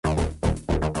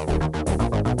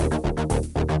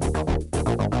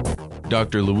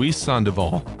Dr. Luis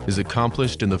Sandoval is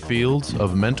accomplished in the fields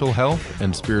of mental health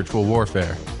and spiritual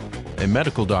warfare. A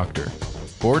medical doctor,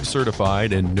 board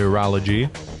certified in neurology,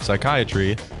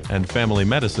 psychiatry, and family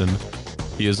medicine,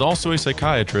 he is also a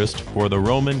psychiatrist for the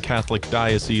Roman Catholic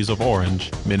Diocese of Orange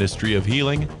Ministry of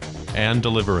Healing and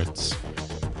Deliverance.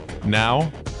 Now,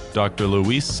 Dr.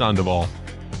 Luis Sandoval.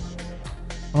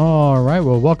 All right,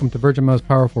 well, welcome to Virgin Most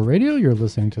Powerful Radio. You're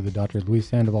listening to the Dr. Luis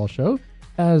Sandoval Show.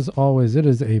 As always, it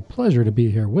is a pleasure to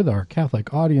be here with our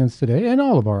Catholic audience today, and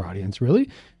all of our audience, really,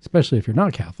 especially if you're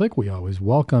not Catholic. We always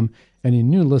welcome any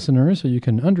new listeners so you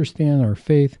can understand our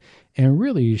faith and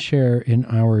really share in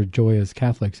our joy as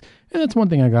Catholics. And that's one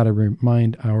thing I got to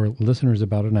remind our listeners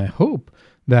about, and I hope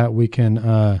that we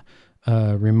can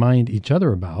remind each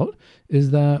other about,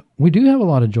 is that we do have a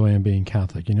lot of joy in being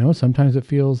Catholic. You know, sometimes it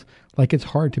feels like it's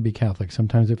hard to be Catholic.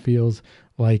 Sometimes it feels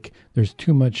like there's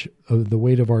too much of the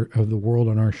weight of the world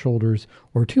on our shoulders,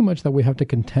 or too much that we have to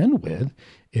contend with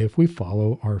if we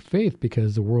follow our faith,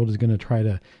 because the world is going to try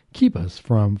to keep us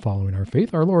from following our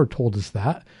faith. Our Lord told us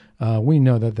that. We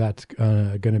know that that's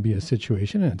going to be a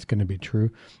situation, and it's going to be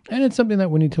true, and it's something that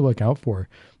we need to look out for.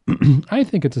 I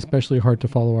think it's especially hard to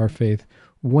follow our faith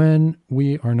when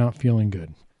we are not feeling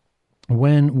good,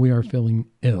 when we are feeling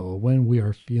ill, when we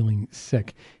are feeling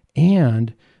sick,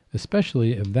 and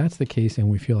especially if that's the case and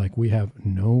we feel like we have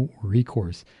no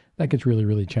recourse. That gets really,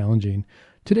 really challenging.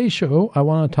 Today's show, I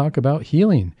want to talk about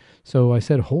healing. So I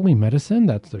said holy medicine.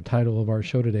 That's the title of our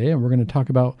show today, and we're going to talk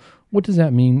about what does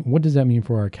that mean? What does that mean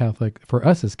for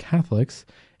us as Catholics,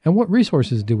 and what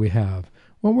resources do we have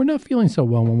when we're not feeling so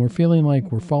well, when we're feeling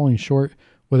like we're falling short,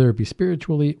 whether it be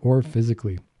spiritually or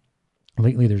physically.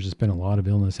 Lately, there's just been a lot of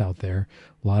illness out there,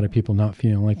 a lot of people not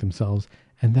feeling like themselves,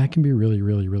 and that can be really,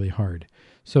 really, really hard.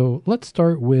 So let's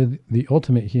start with the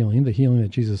ultimate healing, the healing that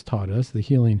Jesus taught us, the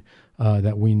healing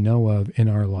that we know of in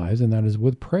our lives, and that is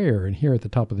with prayer. And here at the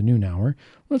top of the noon hour,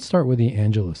 let's start with the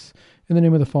Angelus. In the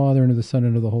name of the Father, and of the Son,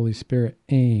 and of the Holy Spirit,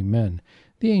 amen.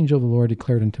 The angel of the Lord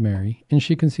declared unto Mary, and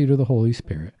she conceived of the Holy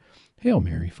Spirit. Hail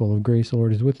Mary, full of grace, the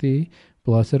Lord is with thee.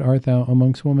 Blessed art thou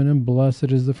amongst women, and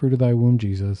blessed is the fruit of thy womb,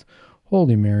 Jesus.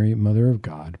 Holy Mary, Mother of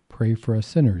God, pray for us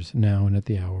sinners, now and at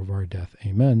the hour of our death.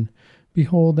 Amen.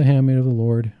 Behold, the handmaid of the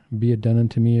Lord, be it done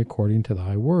unto me according to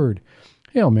thy word.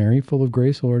 Hail Mary, full of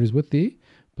grace, the Lord is with thee.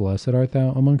 Blessed art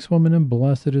thou amongst women, and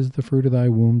blessed is the fruit of thy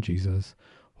womb, Jesus.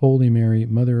 Holy Mary,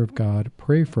 Mother of God,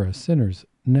 pray for us sinners,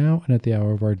 now and at the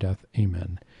hour of our death.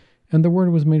 Amen. And the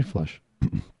Word was made flesh,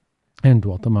 and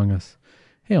dwelt among us.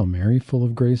 Hail Mary, full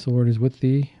of grace, the Lord is with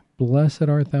thee. Blessed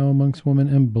art thou amongst women,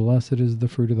 and blessed is the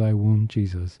fruit of thy womb,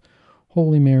 Jesus.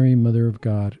 Holy Mary, Mother of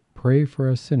God, pray for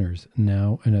us sinners,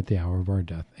 now and at the hour of our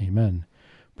death. Amen.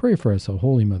 Pray for us, O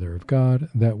Holy Mother of God,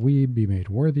 that we be made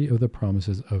worthy of the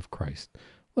promises of Christ.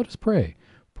 Let us pray.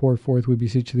 Pour forth, we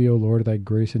beseech thee, O Lord, thy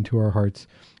grace into our hearts,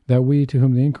 that we, to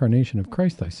whom the incarnation of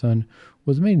Christ thy Son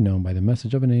was made known by the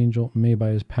message of an angel, may by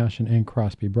his passion and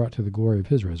cross be brought to the glory of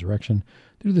his resurrection,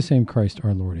 through the same Christ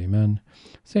our Lord. Amen.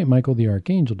 Saint Michael the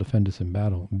archangel, defend us in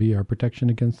battle. Be our protection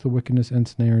against the wickedness and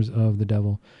snares of the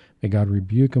devil. May God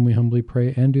rebuke, and we humbly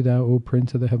pray, and do thou, O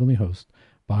Prince of the heavenly host,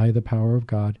 by the power of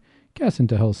God, cast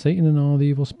into hell Satan and all the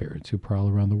evil spirits who prowl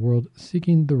around the world,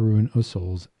 seeking the ruin of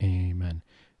souls. Amen.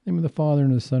 In the name of the Father,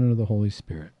 and of the Son, and of the Holy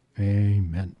Spirit.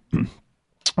 Amen.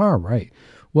 All right.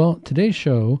 Well, today's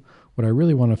show, what I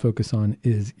really want to focus on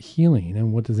is healing,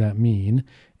 and what does that mean,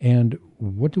 and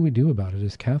what do we do about it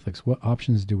as Catholics? What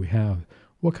options do we have?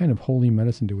 What kind of holy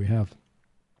medicine do we have?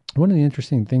 One of the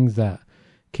interesting things that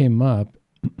came up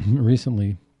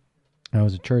recently, I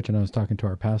was at church and I was talking to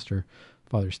our pastor,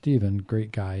 Father Stephen,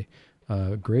 great guy,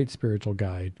 great spiritual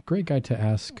guy, great guy to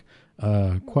ask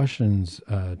questions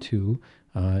to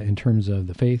in terms of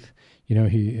the faith. You know,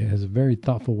 he has a very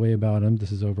thoughtful way about him.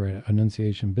 This is over at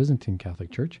Annunciation Byzantine Catholic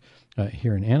Church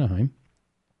here in Anaheim,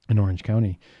 in Orange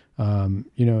County.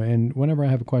 You know, and whenever I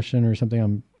have a question or something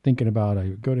I'm thinking about, I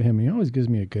go to him, and he always gives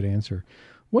me a good answer.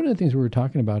 One of the things we were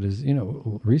talking about is, you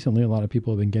know, recently a lot of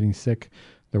people have been getting sick.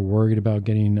 They're worried about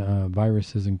getting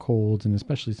viruses and colds, and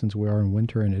especially since we are in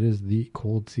winter and it is the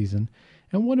cold season.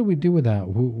 And what do we do with that?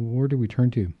 Where do we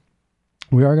turn to?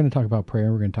 We are going to talk about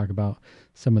prayer. We're going to talk about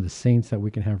some of the saints that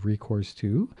we can have recourse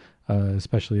to,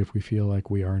 especially if we feel like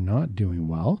we are not doing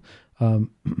well.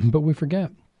 But we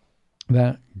forget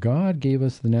that God gave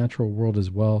us the natural world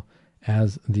as well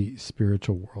as the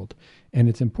spiritual world. And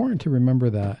it's important to remember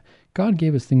that God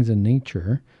gave us things in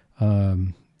nature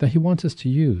that he wants us to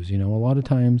use. You know, a lot of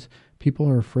times people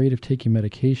are afraid of taking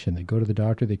medication. They go to the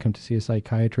doctor, they come to see a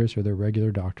psychiatrist or their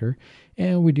regular doctor,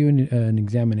 and we do an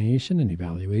examination, an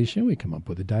evaluation. We come up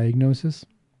with a diagnosis,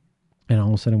 and all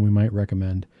of a sudden we might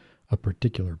recommend a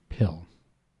particular pill,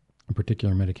 a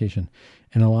particular medication.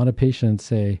 And a lot of patients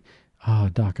say,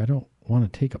 doc, I don't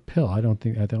want to take a pill. I don't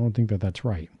think that that's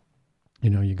right.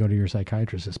 You go to your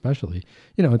psychiatrist, especially,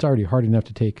 it's already hard enough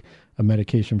to take a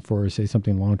medication for, say,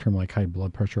 something long-term like high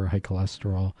blood pressure or high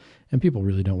cholesterol. And people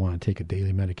really don't want to take a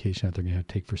daily medication that they're going to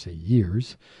take for, say,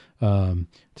 years.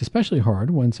 It's especially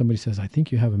hard when somebody says, I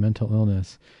think you have a mental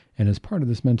illness. And as part of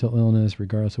this mental illness,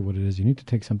 regardless of what it is, you need to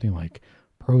take something like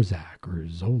Prozac or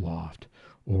Zoloft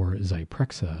or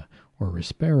Zyprexa or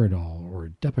Risperidol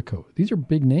or Depakote. These are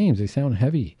big names. They sound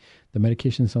heavy. The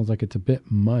medication sounds like it's a bit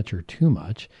much or too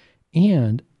much.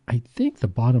 And I think the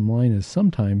bottom line is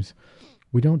sometimes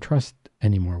we don't trust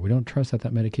anymore. We don't trust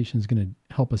that medication is going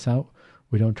to help us out.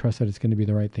 We don't trust that it's going to be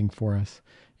the right thing for us.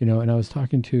 And I was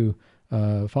talking to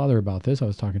Father about this. I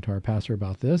was talking to our pastor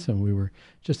about this, and we were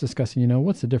just discussing,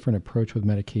 what's the different approach with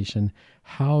medication?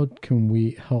 How can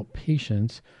we help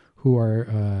patients who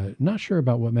are not sure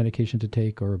about what medication to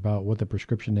take or about what the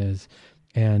prescription is?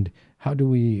 And how do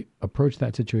we approach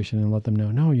that situation and let them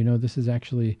know, no, this is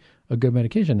actually a good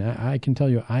medication? I can tell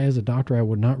you, as a doctor, I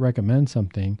would not recommend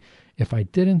something if I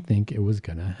didn't think it was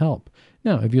going to help.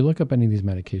 Now, if you look up any of these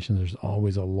medications, there's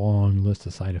always a long list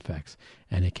of side effects,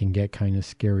 and it can get kind of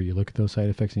scary. You look at those side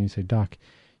effects and you say, Doc,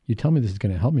 you tell me this is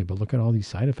going to help me, but look at all these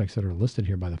side effects that are listed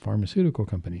here by the pharmaceutical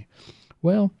company.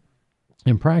 Well,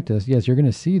 in practice, yes, you're going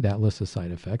to see that list of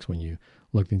side effects when you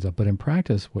look things up. But in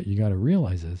practice, what you got to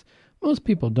realize is most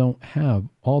people don't have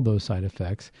all those side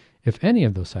effects, if any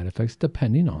of those side effects,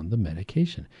 depending on the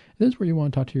medication. This is where you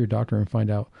want to talk to your doctor and find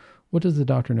out, what does the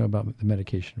doctor know about the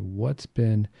medication? What's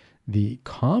been the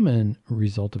common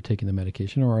result of taking the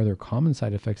medication, or are there common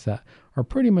side effects that are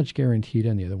pretty much guaranteed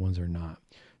and the other ones are not?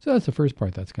 So that's the first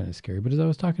part that's kind of scary. But as I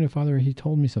was talking to Father, he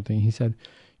told me something. He said,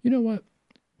 you know what?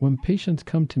 When patients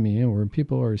come to me, or when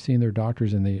people are seeing their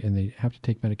doctors and they have to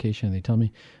take medication and they tell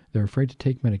me they're afraid to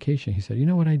take medication, he said, you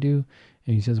know what I do?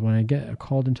 And he says, when I get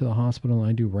called into the hospital and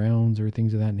I do rounds or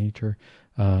things of that nature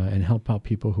and help out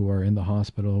people who are in the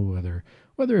hospital,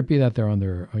 whether it be that they're on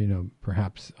their,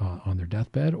 perhaps on their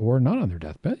deathbed or not on their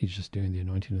deathbed, he's just doing the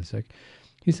anointing of the sick.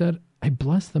 He said, I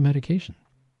bless the medication.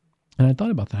 And I thought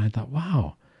about that. I thought,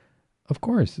 wow. Of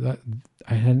course,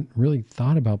 I hadn't really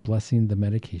thought about blessing the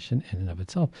medication in and of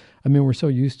itself. I mean, we're so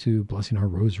used to blessing our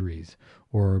rosaries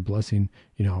or blessing,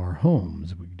 our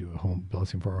homes. We do a home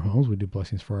blessing for our homes. We do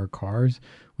blessings for our cars.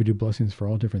 We do blessings for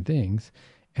all different things.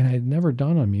 And it had never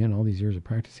dawned on me in all these years of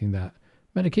practicing that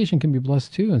medication can be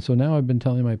blessed too. And so now I've been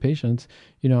telling my patients,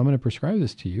 I'm going to prescribe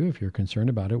this to you. If you're concerned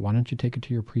about it, why don't you take it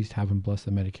to your priest, have him bless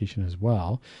the medication as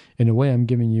well? In a way, I'm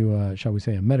giving you, shall we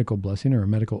say, a medical blessing or a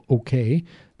medical okay,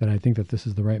 that I think that this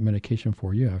is the right medication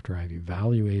for you after I've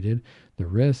evaluated the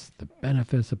risks, the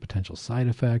benefits, the potential side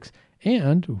effects,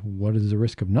 and what is the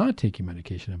risk of not taking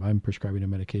medication. If I'm prescribing a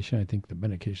medication, I think the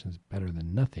medication is better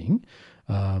than nothing.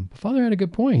 But Father had a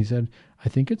good point. He said, I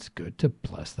think it's good to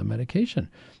bless the medication.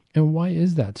 And why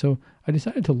is that? So I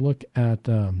decided to look at,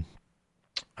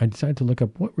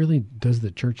 up what really does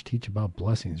the church teach about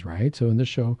blessings, right? So in this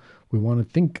show, we want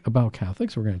to think about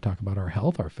Catholics. We're going to talk about our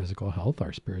health, our physical health,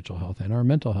 our spiritual health, and our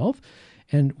mental health.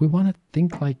 And we want to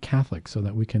think like Catholics so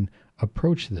that we can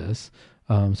approach this,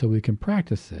 so we can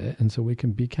practice it, and so we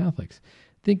can be Catholics.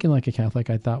 Thinking like a Catholic,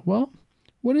 I thought, well,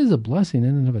 what is a blessing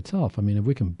in and of itself? I mean, if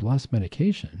we can bless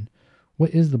medication,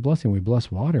 what is the blessing? We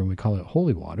bless water and we call it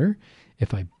holy water.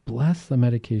 If I bless the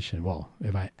medication,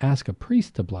 if I ask a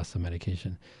priest to bless the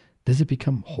medication, does it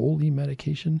become holy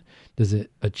medication? Does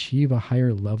it achieve a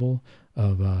higher level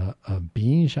of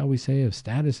being, shall we say, of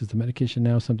status? Is the medication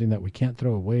now something that we can't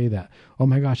throw away, that, oh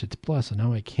my gosh, it's blessed, so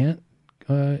now I can't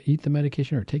eat the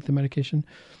medication or take the medication?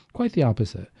 Quite the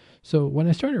opposite. So when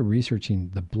I started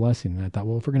researching the blessing, I thought,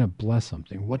 well, if we're going to bless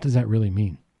something, what does that really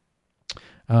mean?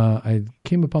 I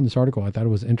came upon this article. I thought it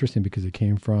was interesting because it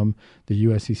came from the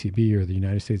USCCB, or the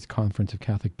United States Conference of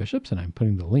Catholic Bishops, and I'm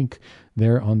putting the link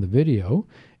there on the video.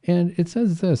 And it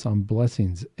says this on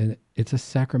blessings, and it's a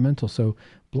sacramental. So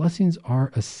blessings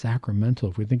are a sacramental.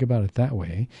 If we think about it that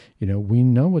way, we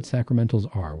know what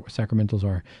sacramentals are. Sacramentals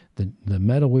are the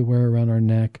medal we wear around our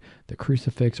neck, the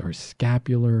crucifix, our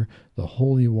scapular, the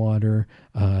holy water,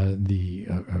 the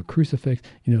crucifix,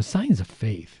 signs of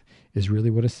faith is really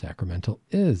what a sacramental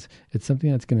is. It's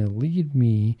something that's going to lead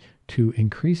me to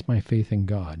increase my faith in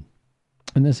God.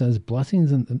 And this says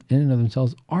blessings in and of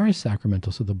themselves are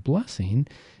sacramental. So the blessing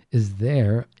is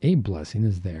there, a blessing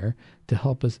is there to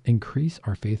help us increase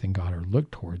our faith in God or look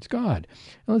towards God.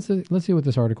 And let's see what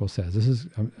this article says. This is,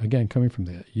 again, coming from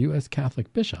the U.S.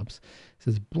 Catholic Bishops. It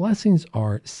says blessings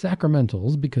are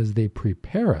sacramentals because they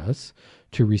prepare us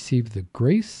to receive the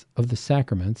grace of the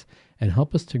sacraments and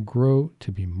help us to grow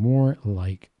to be more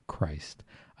like Christ.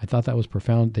 I thought that was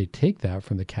profound. They take that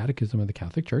from the Catechism of the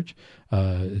Catholic Church.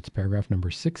 It's paragraph number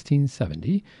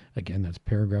 1670. Again, that's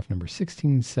paragraph number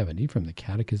 1670 from the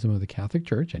Catechism of the Catholic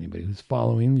Church. Anybody who's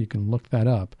following, you can look that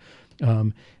up.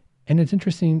 And it's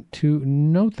interesting to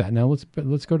note that. Now,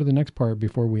 let's go to the next part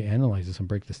before we analyze this and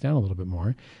break this down a little bit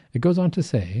more. It goes on to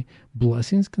say,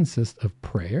 blessings consist of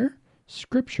prayer,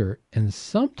 scripture, and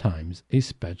sometimes a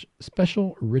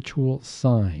special ritual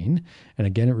sign. And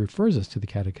again, it refers us to the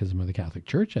Catechism of the Catholic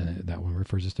Church, and that one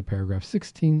refers us to paragraph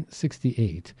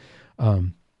 1668.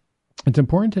 It's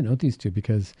important to note these two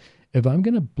because if I'm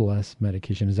going to bless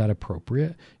medication, is that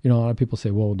appropriate? A lot of people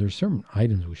say, well, there's certain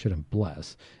items we shouldn't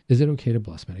bless. Is it okay to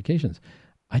bless medications?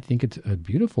 I think it's a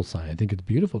beautiful sign. I think it's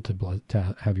beautiful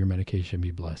to have your medication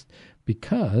be blessed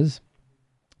because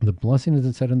the blessing, as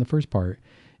it said in the first part,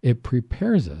 it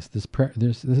prepares us. This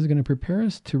is going to prepare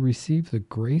us to receive the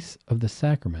grace of the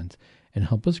sacraments and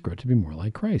help us grow to be more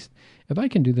like Christ. If I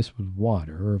can do this with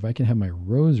water, or if I can have my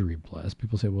rosary blessed,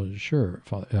 people say, well, sure,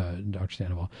 Dr.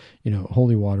 Sandoval,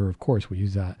 holy water, of course, we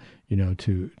use that,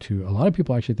 to a lot of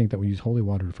people actually think that we use holy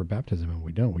water for baptism, and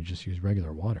we don't. We just use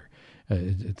regular water.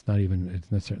 It's not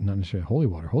necessarily holy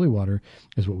water. Holy water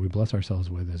is what we bless ourselves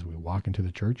with as we walk into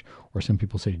the church, or some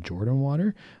people say Jordan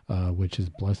water, which is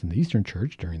blessed in the Eastern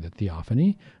Church during the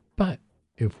Theophany. But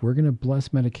if we're going to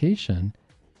bless medication,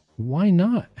 why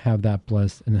not have that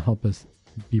blessed and help us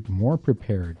be more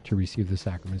prepared to receive the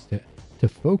sacraments, to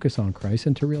focus on Christ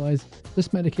and to realize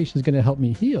this medication is going to help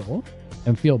me heal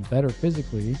and feel better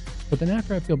physically. But then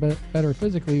after I feel better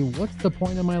physically, what's the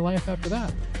point of my life after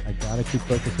that? I got to keep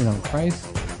focusing on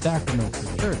Christ, sacraments,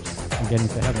 the church, and getting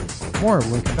to heaven. More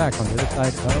when we come back on the other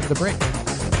side of the break.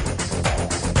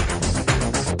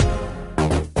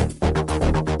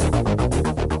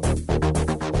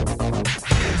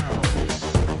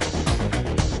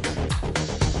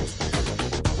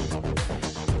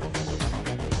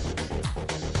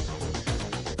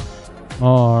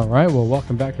 All right. Well,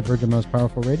 welcome back to Virgin Most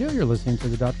Powerful Radio. You're listening to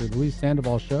the Dr. Luis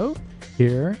Sandoval Show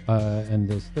here and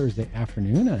this Thursday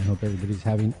afternoon. I hope everybody's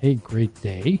having a great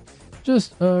day.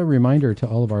 Just a reminder to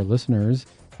all of our listeners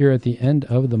here at the end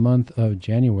of the month of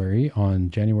January,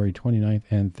 on January 29th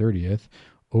and 30th,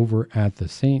 over at the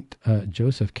St.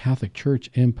 Joseph Catholic Church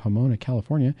in Pomona,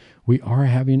 California, we are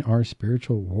having our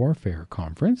Spiritual Warfare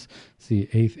Conference. It's the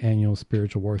 8th Annual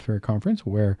Spiritual Warfare Conference,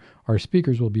 where our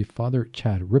speakers will be Father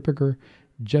Chad Ripperger,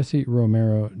 Jesse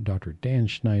Romero, Dr. Dan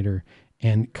Schneider,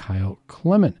 and Kyle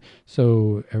Clement.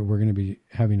 So we're going to be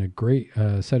having a great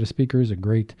set of speakers, a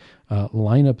great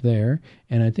lineup there.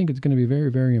 And I think it's going to be very,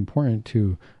 very important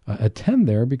to attend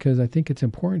there, because I think it's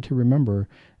important to remember,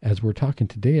 as we're talking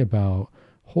today about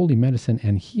holy medicine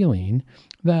and healing,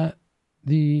 that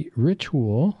the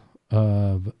ritual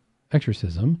of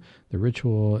exorcism, the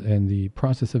ritual and the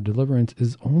process of deliverance,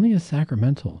 is only a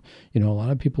sacramental. A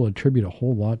lot of people attribute a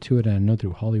whole lot to it, and I know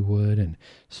through Hollywood and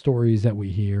stories that we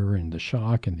hear and the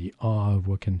shock and the awe of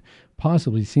what can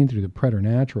possibly be seen through the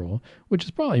preternatural, which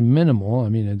is probably minimal. I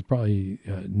mean, it's probably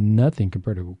nothing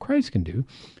compared to what Christ can do,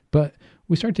 but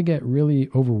we start to get really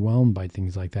overwhelmed by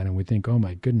things like that, and we think, oh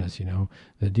my goodness,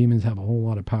 the demons have a whole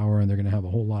lot of power, and they're going to have a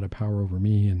whole lot of power over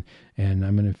me, and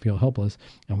I'm going to feel helpless.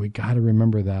 And we got to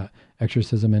remember that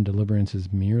exorcism and deliverance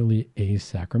is merely a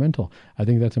sacramental. I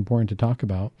think that's important to talk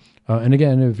about. And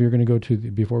again, if you're going to go to,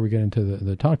 before we get into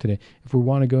the talk today, if we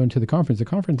want to go into the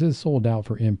conference is sold out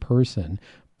for in-person,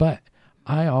 but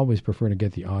I always prefer to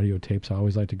get the audio tapes. I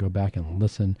always like to go back and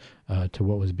listen to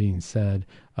what was being said.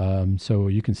 So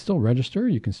you can still register.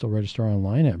 You can still register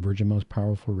online at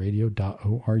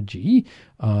virginmostpowerfulradio.org.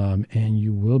 And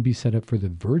you will be set up for the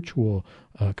virtual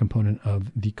component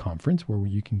of the conference, where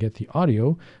you can get the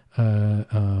audio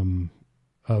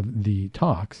of the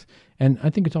talks. And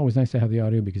I think it's always nice to have the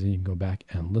audio, because then you can go back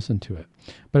and listen to it.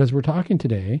 But as we're talking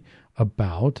today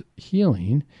about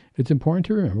healing, it's important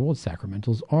to remember what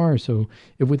sacramentals are. So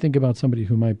if we think about somebody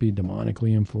who might be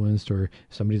demonically influenced, or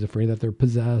somebody's afraid that they're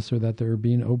possessed, or that they're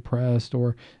being oppressed,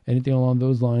 or anything along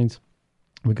those lines,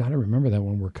 we got to remember that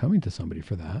when we're coming to somebody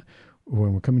for that,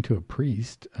 when we're coming to a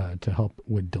priest to help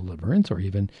with deliverance, or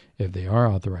even if they are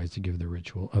authorized to give the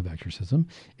ritual of exorcism,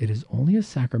 it is only a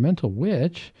sacramental,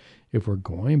 which, if we're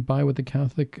going by what the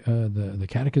Catholic, the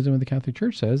Catechism of the Catholic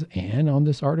Church says, and on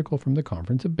this article from the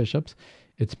Conference of Bishops,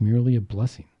 it's merely a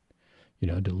blessing.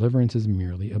 Deliverance is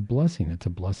merely a blessing. It's a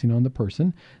blessing on the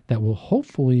person that will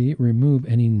hopefully remove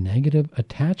any negative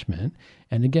attachment.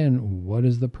 And again, what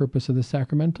is the purpose of the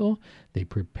sacramental? They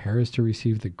prepare us to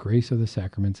receive the grace of the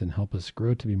sacraments and help us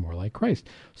grow to be more like Christ.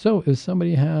 So if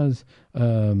somebody has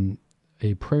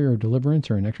a prayer of deliverance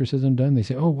or an exorcism done, they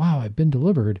say, oh, wow, I've been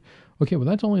delivered. Okay, well,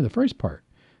 that's only the first part,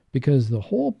 because the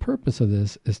whole purpose of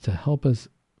this is to help us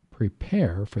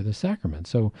prepare for the sacrament.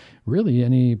 So really,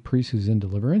 any priest who's in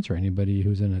deliverance or anybody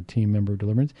who's in a team member of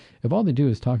deliverance, if all they do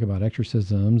is talk about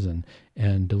exorcisms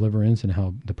and deliverance and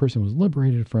how the person was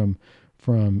liberated from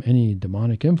any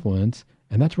demonic influence,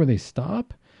 and that's where they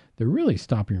stop, they're really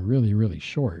stopping really, really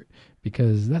short,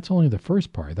 because that's only the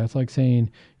first part. That's like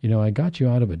saying, I got you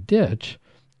out of a ditch,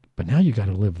 but now you got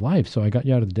to live life. So I got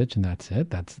you out of the ditch and that's it.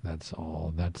 That's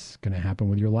all that's going to happen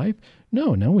with your life.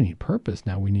 No, now we need purpose.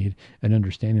 Now we need an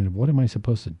understanding of what am I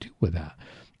supposed to do with that?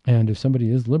 And if somebody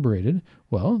is liberated,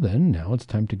 well, then now it's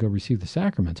time to go receive the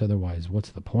sacraments. Otherwise, what's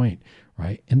the point,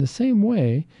 right? In the same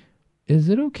way, is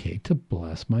it okay to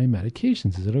bless my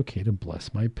medications? Is it okay to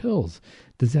bless my pills?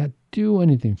 Does that do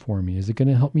anything for me? Is it going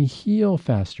to help me heal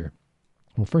faster?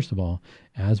 Well, first of all,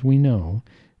 as we know,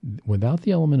 without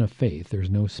the element of faith, there's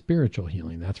no spiritual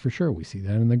healing. That's for sure. We see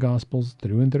that in the Gospels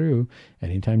through and through.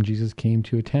 Anytime Jesus came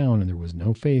to a town and there was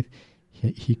no faith,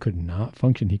 he could not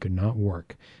function. He could not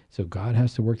work. So God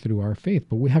has to work through our faith,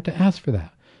 but we have to ask for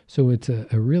that. So it's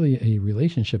really a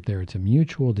relationship there. It's a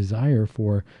mutual desire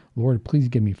for, Lord, please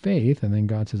give me faith. And then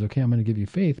God says, okay, I'm going to give you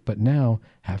faith, but now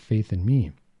have faith in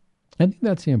me. I think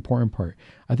that's the important part.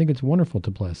 I think it's wonderful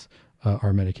to bless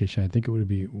our medication. I think it would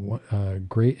be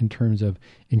great in terms of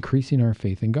increasing our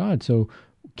faith in God. So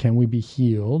can we be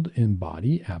healed in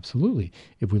body? Absolutely.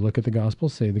 If we look at the Gospel,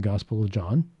 say the Gospel of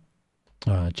John,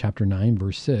 chapter 9,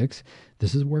 verse 6,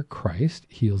 this is where Christ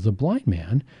heals a blind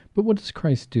man. But what does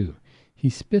Christ do? He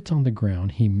spits on the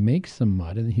ground, he makes some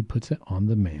mud, and he puts it on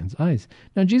the man's eyes.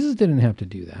 Now, Jesus didn't have to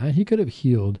do that. He could have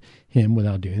healed him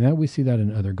without doing that. We see that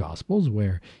in other Gospels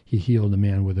where he healed a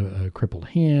man with a crippled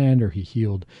hand, or he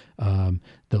healed the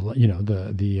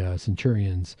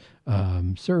centurion's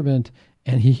servant,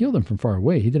 and he healed him from far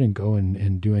away. He didn't go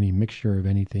and do any mixture of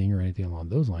anything or anything along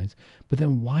those lines. But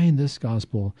then why in this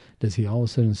Gospel does he all of a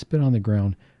sudden spit on the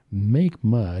ground, make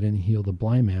mud, and heal the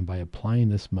blind man by applying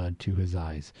this mud to his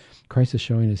eyes? Christ is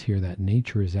showing us here that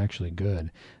nature is actually good,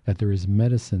 that there is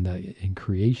medicine that in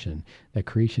creation, that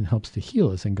creation helps to heal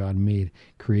us, and God made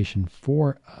creation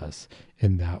for us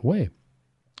in that way.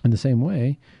 In the same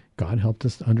way, God helped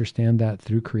us to understand that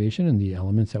through creation and the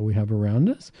elements that we have around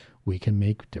us, we can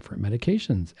make different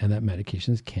medications, and that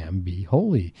medications can be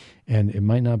holy. And it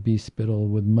might not be spittle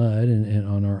with mud and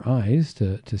on our eyes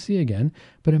to see again,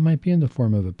 but it might be in the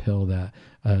form of a pill that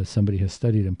somebody has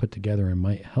studied and put together and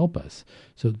might help us.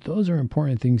 So those are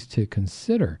important things to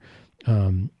consider.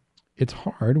 It's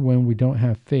hard when we don't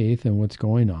have faith in what's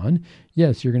going on.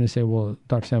 Yes, you're going to say, well,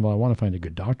 Dr. Sandoval, I want to find a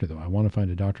good doctor, though. I want to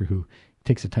find a doctor who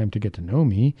takes the time to get to know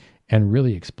me and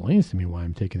really explains to me why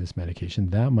I'm taking this medication.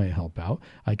 That might help out.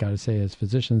 I got to say, as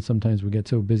physicians, sometimes we get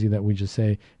so busy that we just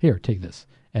say, here, take this,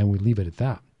 and we leave it at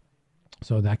that.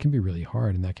 So that can be really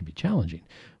hard and that can be challenging.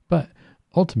 But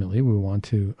ultimately, we want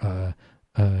to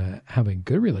have a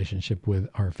good relationship with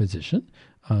our physician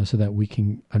so that we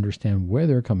can understand where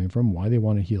they're coming from, why they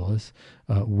want to heal us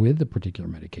with the particular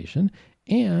medication,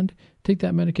 and take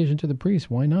that medication to the priest.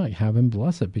 Why not? Have him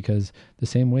bless it, because the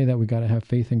same way that we got to have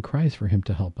faith in Christ for him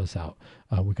to help us out,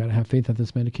 we got to have faith that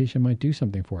this medication might do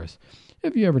something for us.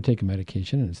 If you ever take a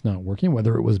medication and it's not working,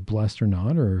 whether it was blessed or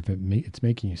not, or if it's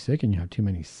making you sick and you have too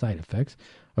many side effects,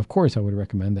 of course, I would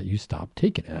recommend that you stop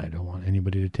taking it. I don't want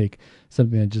anybody to take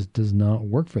something that just does not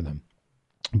work for them.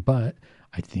 But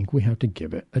I think we have to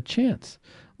give it a chance.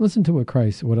 Listen to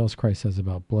what else Christ says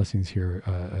about blessings here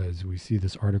as we see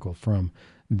this article from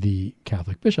the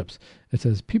Catholic bishops. It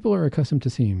says, people are accustomed to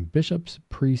seeing bishops,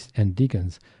 priests, and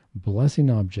deacons blessing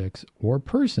objects or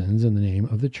persons in the name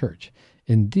of the church.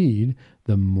 Indeed,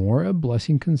 the more a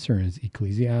blessing concerns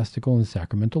ecclesiastical and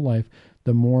sacramental life,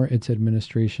 the more its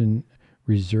administration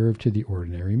reserved to the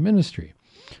ordinary ministry,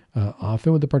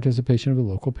 often with the participation of the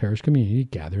local parish community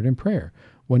gathered in prayer.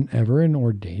 Whenever an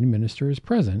ordained minister is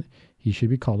present, he should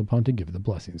be called upon to give the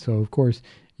blessing. So, of course,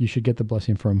 you should get the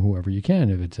blessing from whoever you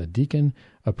can. If it's a deacon,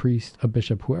 a priest, a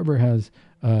bishop, whoever has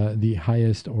the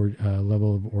highest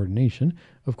level of ordination,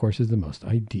 of course, is the most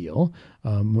ideal.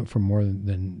 For more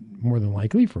than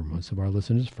likely, for most of our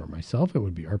listeners, for myself, it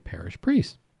would be our parish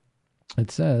priest.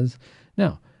 It says,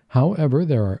 now, however,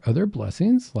 there are other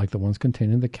blessings, like the ones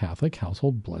contained in the Catholic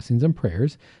household blessings and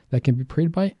prayers, that can be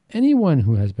prayed by anyone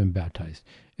who has been baptized,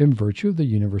 in virtue of the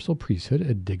universal priesthood,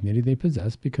 a dignity they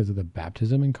possess because of the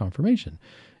baptism and confirmation.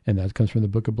 And that comes from the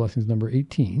Book of Blessings, number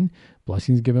 18.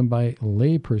 Blessings given by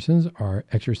lay persons are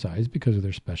exercised because of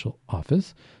their special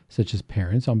office, such as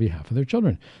parents on behalf of their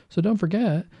children. So don't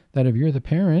forget that if you're the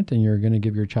parent and you're going to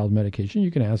give your child medication,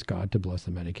 you can ask God to bless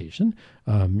the medication,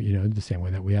 the same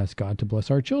way that we ask God to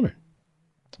bless our children.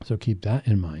 So keep that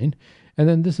in mind. And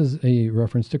then this is a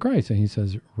reference to Christ. And he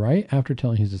says, right after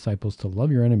telling his disciples to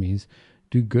love your enemies,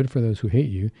 do good for those who hate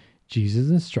you, Jesus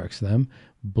instructs them,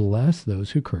 bless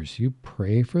those who curse you,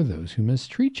 pray for those who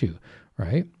mistreat you,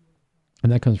 right?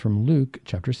 And that comes from Luke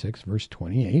chapter 6, verse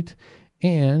 28.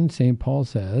 And St. Paul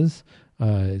says,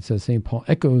 St. Paul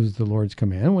echoes the Lord's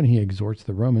command when he exhorts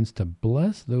the Romans to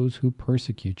bless those who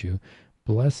persecute you,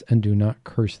 bless and do not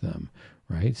curse them,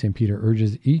 right? St. Peter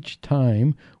urges each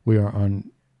time we are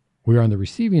on the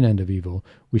receiving end of evil,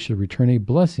 we should return a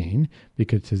blessing,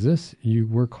 because to this you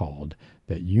were called,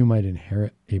 that you might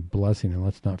inherit a blessing. And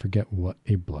let's not forget what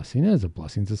a blessing is. A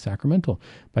blessing is a sacramental.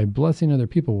 By blessing other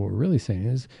people, what we're really saying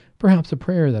is perhaps a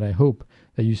prayer that I hope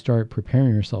that you start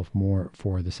preparing yourself more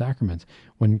for the sacraments.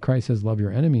 When Christ says, love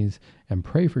your enemies and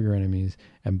pray for your enemies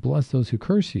and bless those who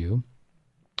curse you,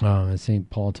 as St.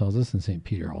 Paul tells us and St.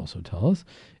 Peter also tells us,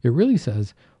 it really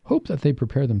says, hope that they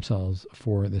prepare themselves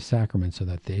for the sacrament so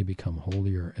that they become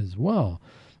holier as well.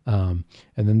 And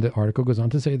then the article goes on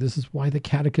to say, this is why the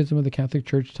Catechism of the Catholic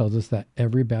Church tells us that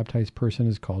every baptized person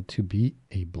is called to be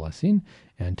a blessing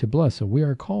and to bless. So we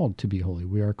are called to be holy.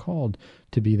 We are called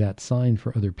to be that sign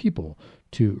for other people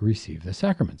to receive the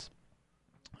sacraments.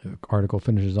 The article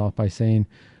finishes off by saying,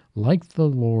 like the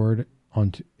Lord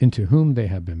into whom they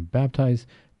have been baptized,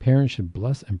 parents should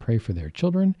bless and pray for their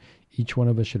children. Each one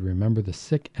of us should remember the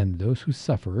sick and those who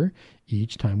suffer.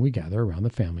 Each time we gather around the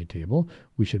family table,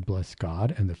 we should bless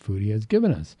God and the food he has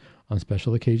given us. On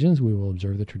special occasions, we will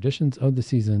observe the traditions of the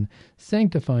season,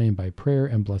 sanctifying by prayer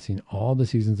and blessing all the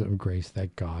seasons of grace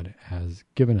that God has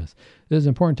given us. It is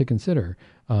important to consider,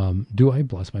 do I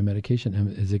bless my medication?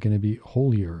 And is it going to be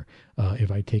holier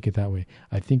if I take it that way?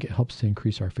 I think it helps to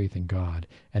increase our faith in God,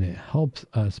 and it helps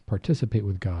us participate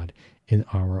with God in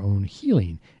our own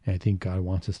healing. And I think God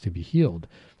wants us to be healed.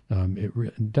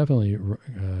 It definitely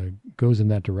goes in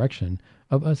that direction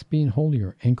of us being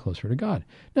holier and closer to God.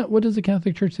 Now, what does the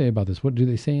Catholic Church say about this? What do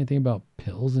they say anything about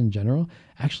pills in general?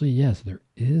 Actually, yes, there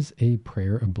is a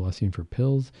prayer of blessing for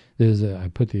pills.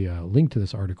 I put the link to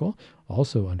this article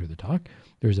also under the talk.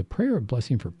 There's a prayer of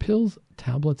blessing for pills,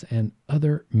 tablets, and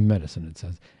other medicine, it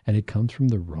says, and it comes from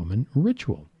the Roman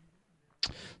ritual.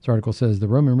 This article says the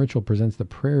Roman ritual presents the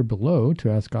prayer below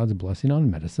to ask God's blessing on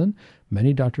medicine.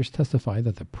 Many doctors testify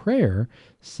that the prayer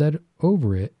said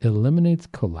over it eliminates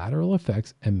collateral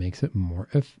effects and makes it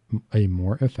a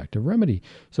more effective remedy.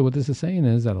 So what this is saying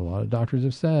is that a lot of doctors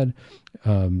have said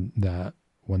that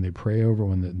when they pray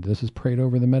over, this is prayed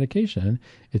over the medication,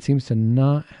 it seems to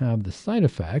not have the side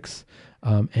effects,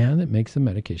 and it makes the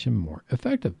medication more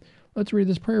effective. Let's read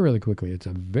this prayer really quickly. It's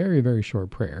a very, very short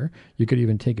prayer. You could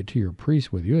even take it to your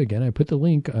priest with you. Again, I put the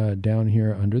link down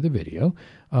here under the video.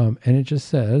 And it just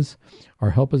says,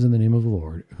 our help is in the name of the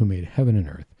Lord, who made heaven and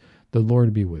earth. The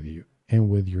Lord be with you and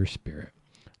with your spirit.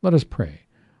 Let us pray.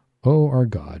 O our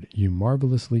God, you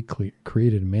marvelously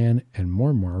created man and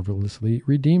more marvelously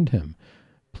redeemed him.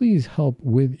 Please help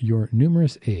with your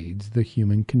numerous aids the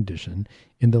human condition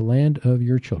in the land of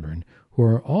your children, who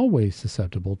are always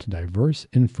susceptible to diverse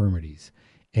infirmities.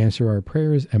 Answer our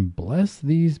prayers and bless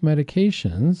these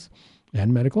medications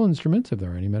and medical instruments, if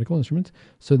there are any medical instruments,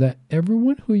 so that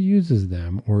everyone who uses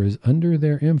them or is under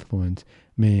their influence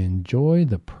may enjoy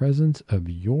the presence of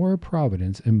your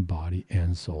providence in body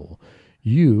and soul.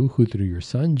 You, who through your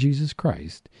Son, Jesus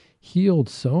Christ, healed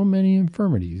so many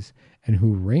infirmities, and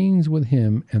who reigns with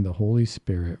him and the Holy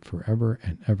Spirit forever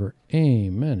and ever.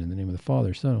 Amen. In the name of the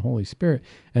Father, Son, and Holy Spirit.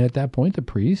 And at that point, the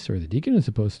priest or the deacon is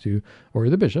supposed to, or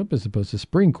the bishop is supposed to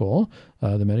sprinkle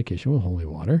the medication with holy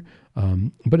water.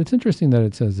 But it's interesting that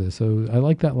it says this. So I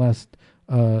like that last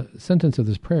sentence of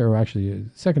this prayer, or actually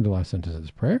second to last sentence of this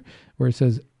prayer, where it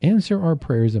says, answer our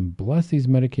prayers and bless these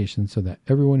medications so that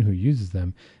everyone who uses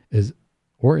them is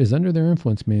under their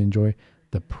influence may enjoy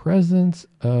the presence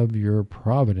of your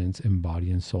providence in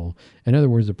body and soul. In other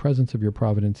words, the presence of your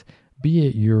providence be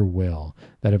it your will,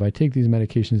 that if I take these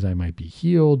medications, I might be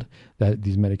healed, that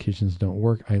these medications don't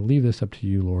work. I leave this up to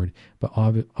you, Lord. But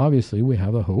obviously, we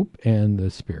have a hope and the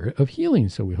spirit of healing.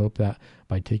 So we hope that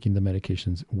by taking the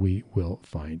medications, we will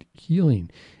find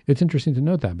healing. It's interesting to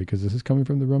note that because this is coming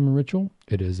from the Roman ritual.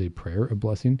 It is a prayer of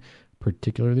blessing,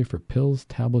 particularly for pills,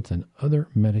 tablets, and other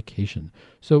medication.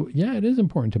 So yeah, it is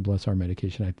important to bless our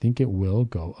medication. I think it will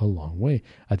go a long way.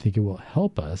 I think it will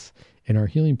help us in our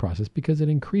healing process because it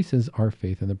increases our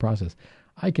faith in the process.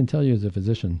 I can tell you as a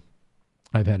physician,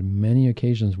 I've had many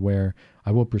occasions where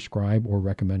I will prescribe or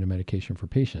recommend a medication for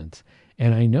patients,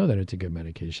 and I know that it's a good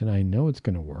medication. I know it's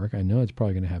going to work. I know it's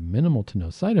probably going to have minimal to no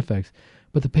side effects,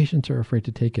 but the patients are afraid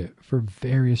to take it for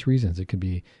various reasons. It could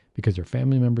be because their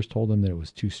family members told them that it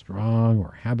was too strong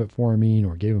or habit forming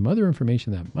or gave them other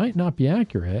information that might not be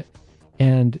accurate.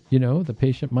 And, the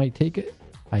patient might take it.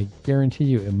 I guarantee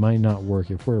you it might not work.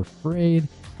 If we're afraid,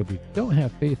 if we don't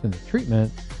have faith in the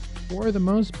treatment, for the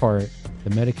most part, the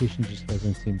medication just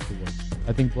doesn't seem to work.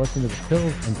 I think blessing of the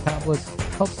pills and tablets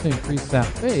helps to increase that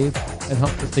faith and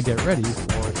helps us to get ready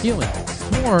for healing.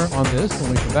 More on this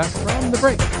when we come back from the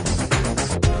break.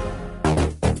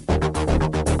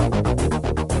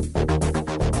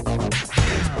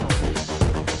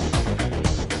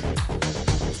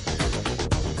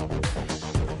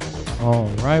 All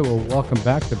right, well, welcome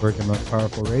back to Virgin Most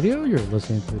Powerful Radio. You're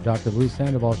listening to the Dr. Luis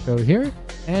Sandoval Show here.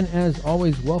 And as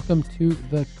always, welcome to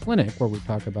the clinic where we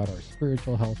talk about our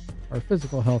spiritual health, our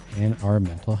physical health, and our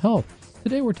mental health.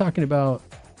 Today we're talking about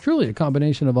truly a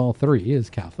combination of all three as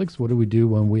Catholics. What do we do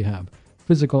when we have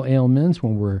physical ailments,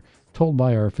 when we're told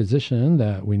by our physician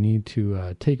that we need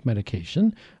to take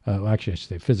medication? Actually, I should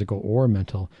say physical or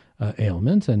mental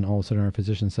ailments. And all of a sudden our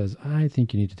physician says, I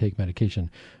think you need to take medication.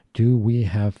 Do we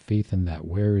have faith in that?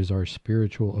 Where is our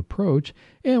spiritual approach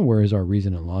and where is our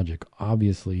reason and logic?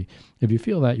 Obviously, if you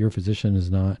feel that your physician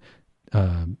is not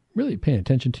really paying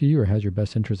attention to you or has your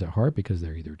best interest at heart because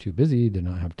they're either too busy, did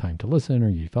not have time to listen, or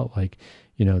you felt like,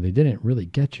 they didn't really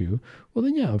get you, well,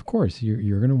 then, yeah, of course,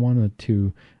 you're going to want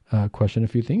to question a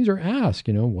few things or ask,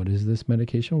 what is this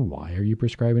medication? Why are you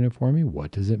prescribing it for me?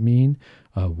 What does it mean?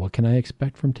 What can I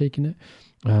expect from taking it?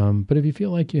 But if you feel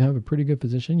like you have a pretty good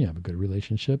physician, you have a good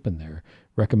relationship, and they're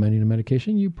recommending a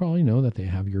medication, you probably know that they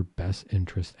have your best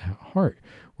interest at heart.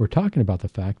 We're talking about the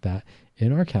fact that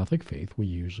in our Catholic faith, we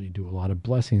usually do a lot of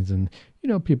blessings, and,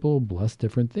 people bless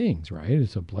different things, right?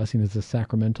 So blessing is a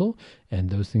sacramental, and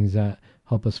those things that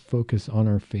help us focus on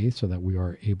our faith so that we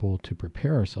are able to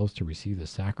prepare ourselves to receive the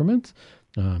sacraments,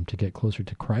 to get closer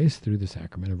to Christ through the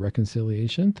sacrament of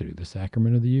reconciliation, through the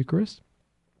sacrament of the Eucharist.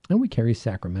 And we carry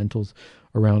sacramentals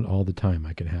around all the time.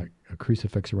 I can have a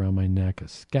crucifix around my neck, a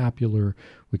scapular.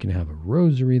 We can have a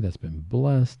rosary that's been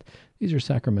blessed. These are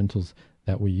sacramentals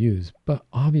that we use. But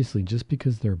obviously, just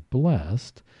because they're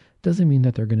blessed doesn't mean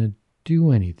that they're going to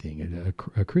do anything.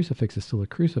 A crucifix is still a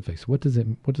crucifix. What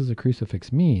does a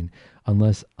crucifix mean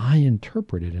unless I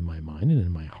interpret it in my mind and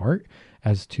in my heart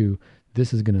as to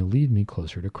this is going to lead me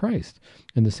closer to Christ?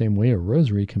 In the same way, a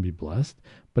rosary can be blessed,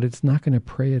 but it's not going to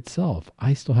pray itself.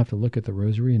 I still have to look at the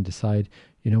rosary and decide,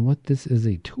 what, this is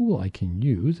a tool I can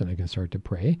use and I can start to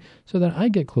pray so that I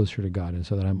get closer to God and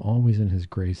so that I'm always in His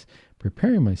grace,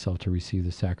 preparing myself to receive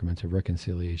the sacraments of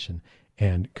reconciliation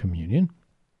and communion.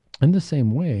 In the same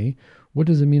way, what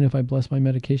does it mean if I bless my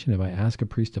medication? If I ask a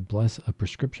priest to bless a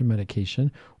prescription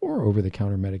medication or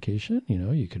over-the-counter medication,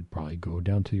 you could probably go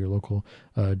down to your local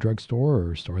drugstore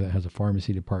or store that has a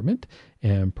pharmacy department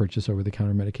and purchase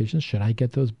over-the-counter medications. Should I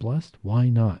get those blessed? Why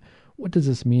not? What does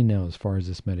this mean now as far as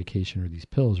this medication or these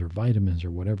pills or vitamins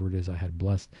or whatever it is I had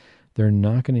blessed? They're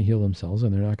not going to heal themselves,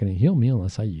 and they're not going to heal me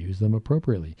unless I use them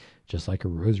appropriately. Just like a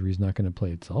rosary is not going to pray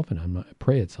itself, and I'm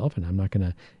not going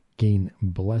to gain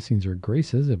blessings or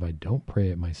graces if I don't pray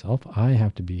it myself. I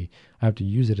have to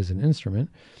use it as an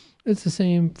instrument. It's the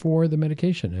same for the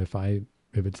medication.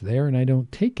 If it's there and I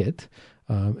don't take it,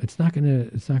 it's not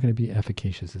gonna be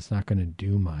efficacious. It's not gonna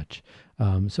do much.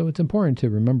 So it's important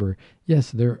to remember,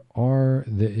 yes,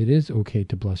 it is okay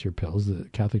to bless your pills. The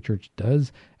Catholic Church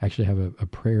does actually have a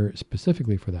prayer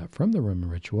specifically for that from the Roman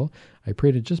ritual. I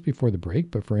prayed it just before the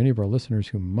break, but for any of our listeners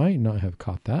who might not have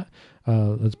caught that,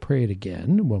 let's pray it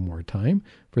again one more time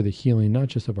for the healing, not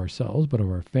just of ourselves, but of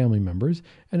our family members.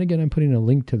 And again, I'm putting a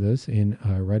link to this in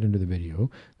right under the video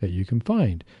that you can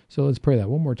find. So let's pray that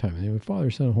one more time. In the name of the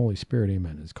Father, Son, and Holy Spirit,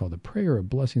 amen. It's called the Prayer of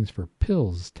Blessings for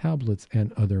Pills, Tablets,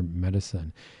 and Other Medicine.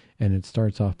 And it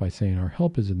starts off by saying, our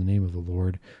help is in the name of the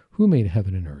Lord, who made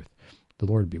heaven and earth. The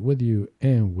Lord be with you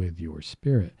and with your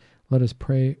spirit. Let us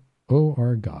pray. O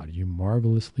our God, you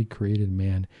marvelously created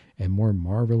man and more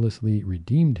marvelously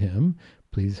redeemed him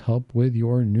Please help with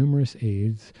your numerous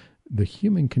aids the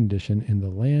human condition in the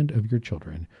land of your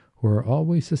children, who are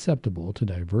always susceptible to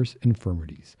diverse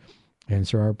infirmities.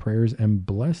 Answer our prayers and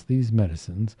bless these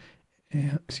medicines,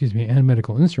 and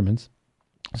medical instruments,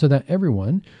 so that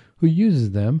everyone who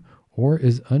uses them or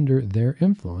is under their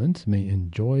influence may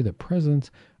enjoy the presence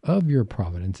of your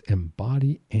providence in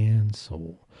body and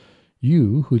soul.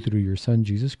 You, who through your Son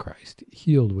Jesus Christ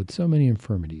healed with so many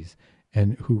infirmities,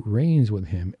 and who reigns with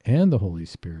him and the Holy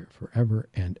Spirit forever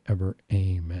and ever.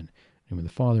 Amen. And with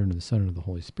the Father, and of the Son, and of the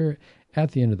Holy Spirit.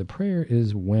 At the end of the prayer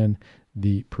is when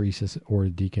the priest or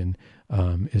deacon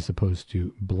is supposed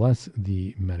to bless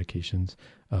the medications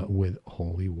with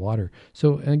holy water.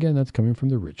 So, and again, that's coming from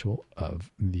the ritual of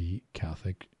the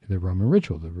Roman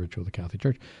ritual, the ritual of the Catholic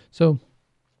Church. So,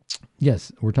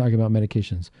 yes, we're talking about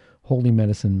medications, holy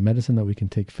medicine that we can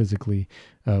take physically.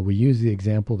 We use the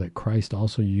example that Christ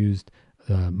also used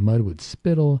mud with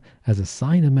spittle as a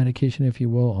sign of medication, if you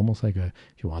will, almost like if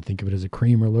you want to think of it as a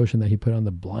cream or lotion that he put on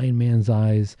the blind man's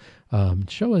eyes,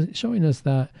 showing us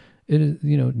that it is,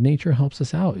 nature helps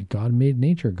us out. God made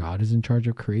nature. God is in charge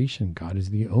of creation. God is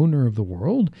the owner of the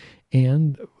world,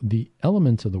 and the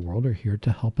elements of the world are here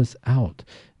to help us out.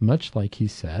 Much like he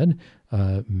said,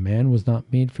 man was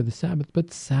not made for the Sabbath,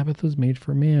 but Sabbath was made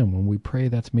for man. When we pray,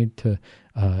 that's made to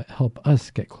help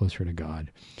us get closer to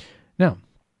God. Now,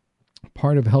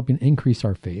 part of helping increase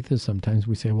our faith is sometimes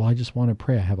we say, well, I just want to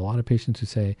pray. I have a lot of patients who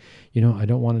say, I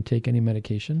don't want to take any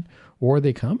medication. Or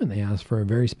they come and they ask for a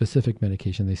very specific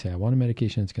medication. They say, I want a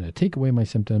medication that's going to take away my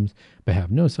symptoms, but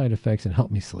have no side effects and help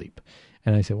me sleep.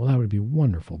 And I say, well, that would be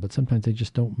wonderful. But sometimes they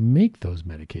just don't make those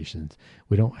medications.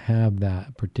 We don't have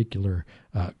that particular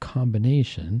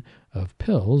combination of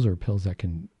pills or pills that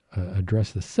can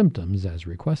address the symptoms as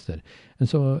requested. And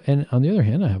so, and on the other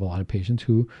hand, I have a lot of patients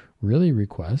who really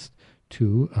request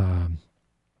to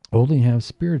only have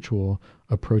spiritual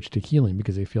approach to healing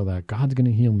because they feel that God's going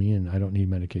to heal me and I don't need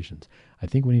medications. I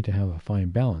think we need to have a fine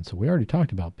balance. So we already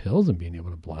talked about pills and being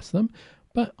able to bless them.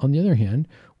 But on the other hand,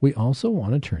 we also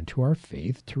want to turn to our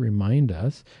faith to remind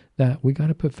us that we got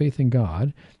to put faith in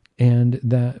God and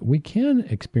that we can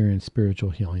experience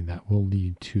spiritual healing that will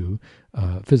lead to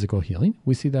physical healing.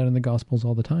 We see that in the Gospels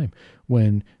all the time.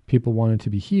 When people wanted to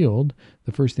be healed,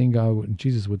 the first thing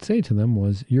Jesus would say to them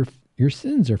was, your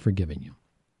sins are forgiven you.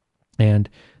 And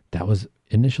that was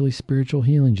initially spiritual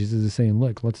healing. Jesus is saying,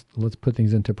 look, let's put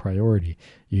things into priority.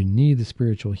 You need the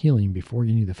spiritual healing before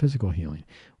you need the physical healing.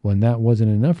 When that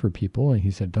wasn't enough for people, and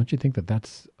he said, don't you think that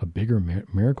that's a bigger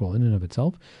miracle in and of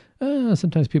itself?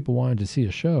 Sometimes people wanted to see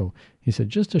a show. He said,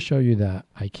 just to show you that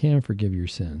I can forgive your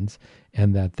sins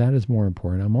and that is more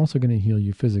important, I'm also going to heal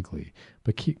you physically.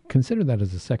 But consider that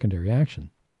as a secondary action.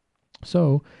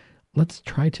 So let's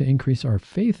try to increase our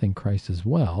faith in Christ as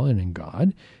well and in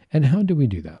God. And how do we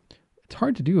do that? It's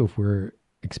hard to do if we're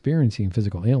experiencing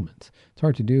physical ailments. It's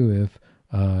hard to do if,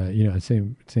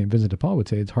 St. Vincent de Paul would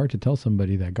say it's hard to tell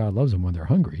somebody that God loves them when they're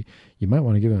hungry. You might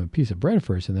want to give them a piece of bread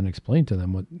first and then explain to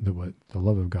them what the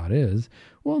love of God is.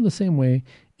 Well, in the same way,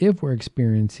 if we're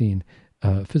experiencing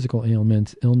physical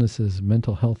ailments, illnesses,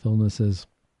 mental health illnesses,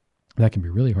 that can be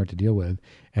really hard to deal with.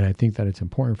 And I think that it's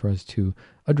important for us to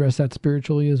address that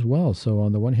spiritually as well. So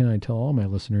on the one hand, I tell all my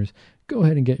listeners, go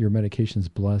ahead and get your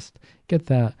medications blessed, get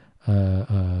that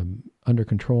under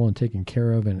control and taken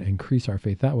care of, and increase our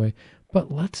faith that way.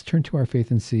 But let's turn to our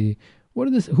faith and see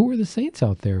who are the saints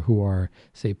out there who are,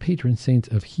 say, patron saints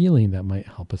of healing that might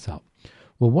help us out.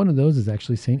 Well, one of those is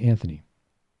actually St. Anthony.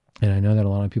 And I know that a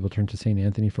lot of people turn to St.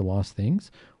 Anthony for lost things.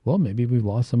 Well, maybe we've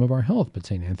lost some of our health, but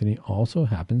St. Anthony also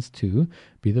happens to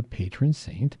be the patron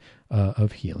saint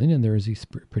of healing. And there is a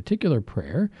particular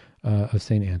prayer of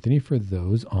St. Anthony for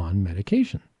those on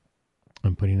medication.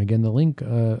 I'm putting, again, the link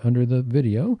under the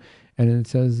video, and it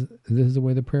says, this is the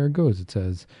way the prayer goes. It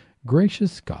says,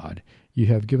 gracious God, you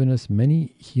have given us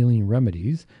many healing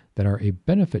remedies that are a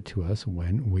benefit to us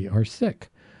when we are sick.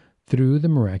 Through the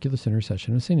miraculous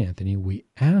intercession of St. Anthony, we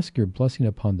ask your blessing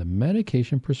upon the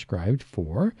medication prescribed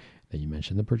for, that you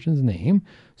mentioned the person's name,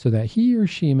 so that he or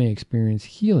she may experience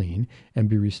healing and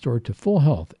be restored to full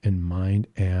health in mind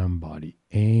and body.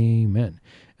 Amen.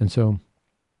 And so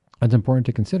that's important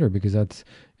to consider because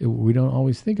we don't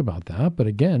always think about that. But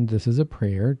again, this is a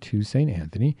prayer to St.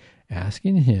 Anthony,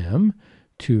 asking him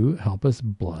to help us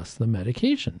bless the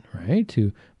medication, right?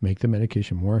 To make the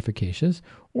medication more efficacious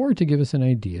or to give us an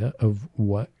idea of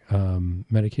what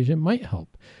medication might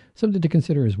help. Something to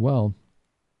consider as well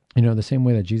The same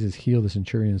way that Jesus healed the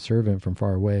centurion's servant from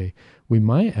far away, we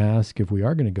might ask, if we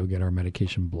are going to go get our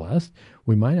medication blessed,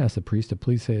 we might ask the priest to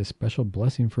please say a special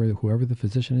blessing for whoever the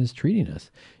physician is treating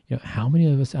us. How many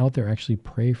of us out there actually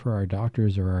pray for our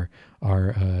doctors or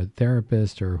our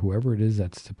therapist or whoever it is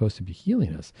that's supposed to be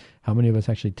healing us? How many of us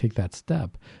actually take that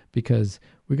step? Because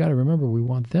we got to remember, we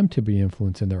want them to be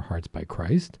influenced in their hearts by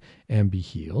Christ and be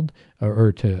healed,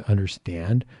 or to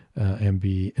understand and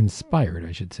be inspired,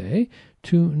 I should say,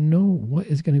 to know what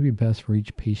is going to be best for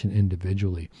each patient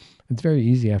individually. It's very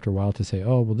easy after a while to say,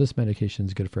 oh, well, this medication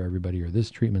is good for everybody, or this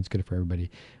treatment's good for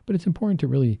everybody. But it's important to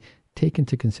really take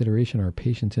into consideration our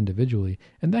patients individually,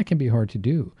 and that can be hard to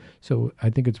do. So I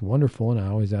think it's wonderful, and I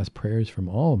always ask prayers from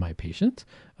all of my patients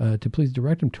to please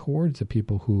direct them towards the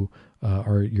people who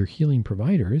are your healing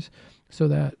providers, so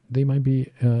that they might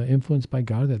be influenced by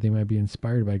God, that they might be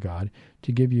inspired by God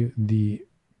to give you the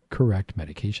correct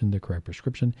medication, the correct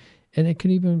prescription. And it can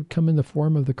even come in the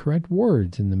form of the correct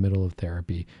words in the middle of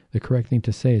therapy, the correct thing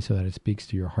to say so that it speaks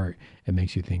to your heart and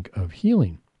makes you think of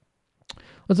healing.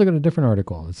 Let's look at a different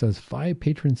article. It says 5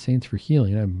 patron saints for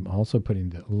healing. I'm also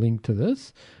putting the link to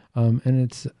this. And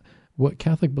it's what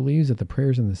Catholic believes, that the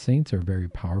prayers of the saints are very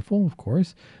powerful, of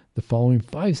course. The following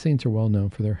 5 saints are well known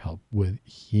for their help with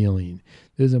healing.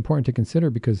 This is important to consider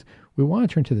because we want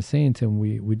to turn to the saints, and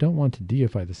we don't want to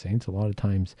deify the saints. A lot of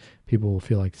times people will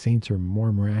feel like saints are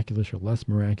more miraculous or less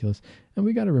miraculous. And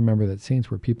we got to remember that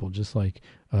saints were people just like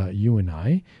you and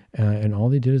I. And all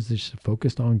they did is they just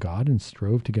focused on God and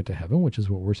strove to get to heaven, which is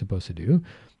what we're supposed to do.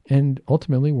 And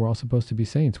ultimately, we're all supposed to be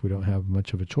saints. We don't have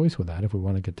much of a choice with that if we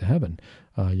want to get to heaven.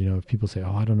 If people say,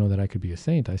 oh, I don't know that I could be a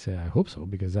saint, I say, I hope so,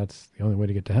 because that's the only way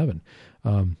to get to heaven.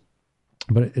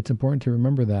 But it's important to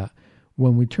remember that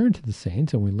when we turn to the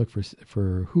saints and we look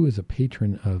for who is a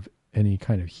patron of any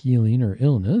kind of healing or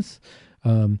illness,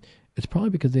 it's probably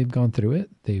because they've gone through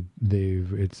it.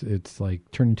 It's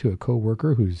like turning to a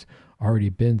coworker who's already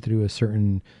been through a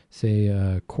certain,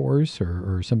 say, course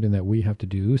or something that we have to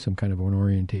do, some kind of an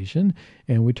orientation,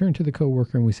 and we turn to the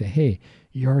coworker and we say, hey,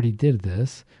 you already did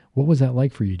this. What was that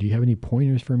like for you? Do you have any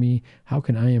pointers for me? How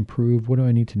can I improve? What do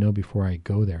I need to know before I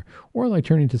go there? Or like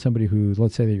turning to somebody who,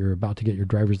 let's say that you're about to get your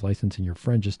driver's license and your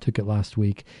friend just took it last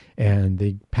week and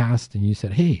they passed, and you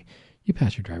said, hey, you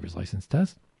passed your driver's license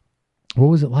test. What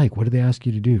was it like? What did they ask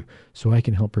you to do? So I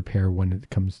can help prepare when it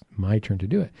comes my turn to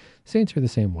do it. Saints are the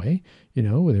same way.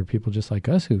 They're people just like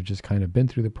us who've just kind of been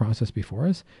through the process before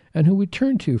us and who we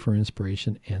turn to for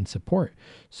inspiration and support.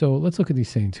 So let's look at these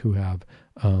saints who have,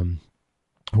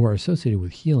 who are associated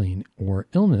with healing or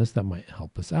illness that might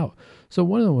help us out. So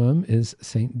one of them is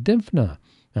Saint Dymphna.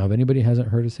 Now, if anybody hasn't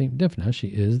heard of Saint Dymphna, she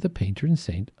is the patron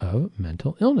saint of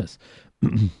mental illness.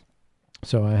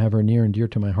 So I have her near and dear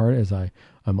to my heart as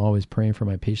I'm always praying for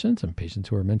my patients and patients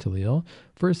who are mentally ill,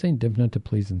 for St. Dymphna to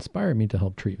please inspire me to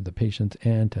help treat the patients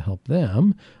and to help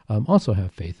them also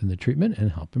have faith in the treatment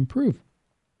and help improve.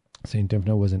 St.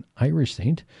 Dymphna was an Irish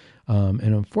saint, and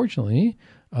unfortunately,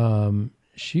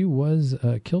 she was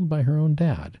killed by her own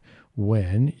dad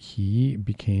when he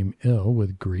became ill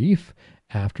with grief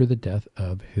after the death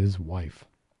of his wife.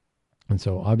 And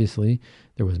so obviously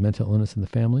there was mental illness in the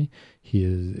family.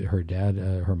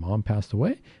 Her mom passed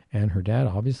away, and her dad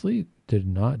obviously did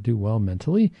not do well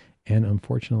mentally and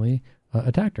unfortunately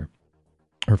attacked her.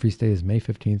 Her feast day is May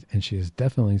 15th, and she is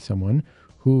definitely someone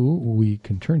who we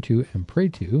can turn to and pray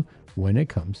to when it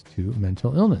comes to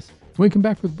mental illness. When we come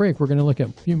back from the break, we're going to look at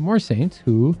a few more saints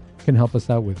who can help us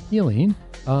out with healing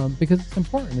because it's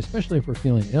important, especially if we're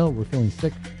feeling ill, we're feeling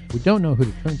sick, we don't know who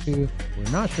to turn to,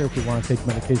 we're not sure if we want to take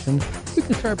medication. We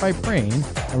can start by praying,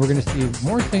 and we're going to see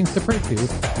more saints to pray to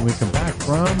when we come back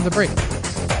from the break.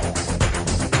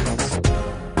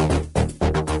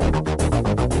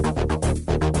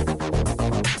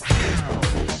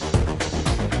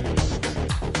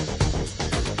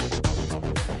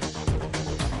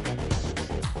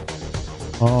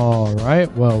 All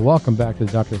right. Well, welcome back to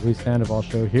the Dr. Luis Sandoval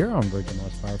Show here on Virgin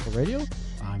Most Powerful Radio.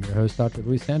 I'm your host, Dr.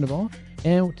 Luis Sandoval,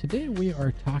 and today we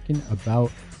are talking about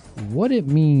what it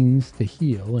means to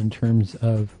heal in terms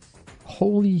of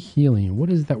holy healing.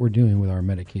 What is it that we're doing with our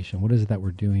medication? What is it that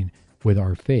we're doing with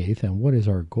our faith? And what is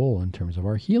our goal in terms of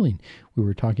our healing? We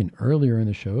were talking earlier in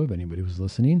the show, if anybody was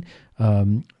listening,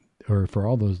 or for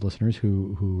all those listeners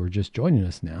who are just joining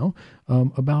us now,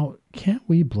 about, can't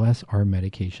we bless our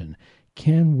medication?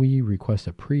 can we request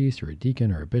a priest or a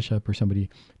deacon or a bishop or somebody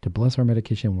to bless our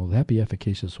medication? Will that be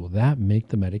efficacious? Will that make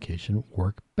the medication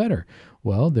work better?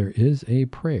 Well, there is a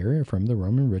prayer from the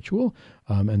Roman ritual,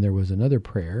 and there was another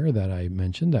prayer that I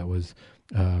mentioned that was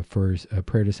for a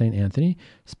prayer to St. Anthony,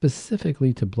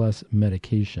 specifically to bless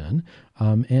medication.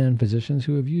 And physicians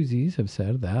who have used these have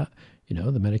said that,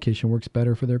 the medication works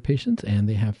better for their patients and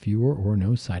they have fewer or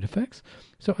no side effects.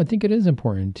 So I think it is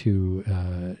important to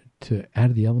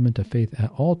add the element of faith at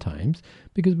all times,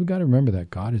 because we've got to remember that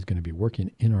God is going to be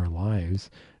working in our lives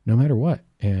no matter what.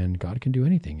 And God can do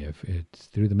anything. If it's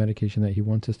through the medication that he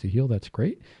wants us to heal, that's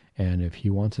great. And if he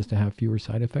wants us to have fewer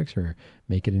side effects or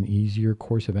make it an easier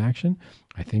course of action,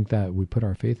 I think that we put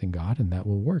our faith in God and that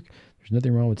will work. There's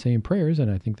nothing wrong with saying prayers, and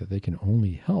I think that they can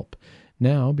only help.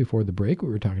 Now, before the break, we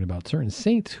were talking about certain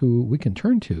saints who we can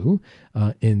turn to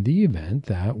in the event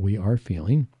that we are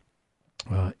feeling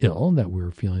ill, that we're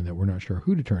feeling that we're not sure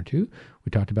who to turn to. We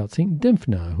talked about Saint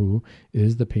Dymphna, who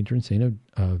is the patron saint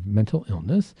of mental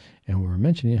illness, and we were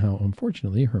mentioning how,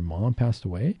 unfortunately, her mom passed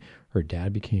away. Her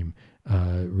dad became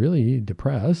really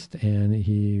depressed, and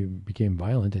he became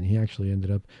violent, and he actually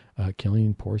ended up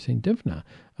killing poor Saint Dymphna.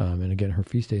 And again, her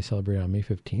feast day is celebrated on May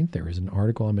 15th. There is an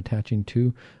article I'm attaching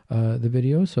to the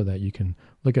video so that you can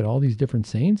look at all these different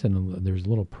saints, and there's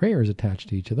little prayers attached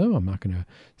to each of them. I'm not going to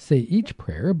say each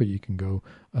prayer, but you can go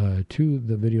to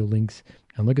the video links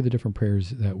and look at the different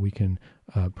prayers that we can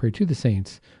pray to the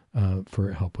saints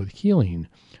for help with healing.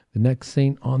 The next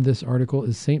saint on this article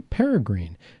is Saint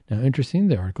Peregrine. Now, interesting,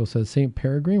 the article says Saint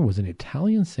Peregrine was an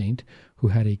Italian saint who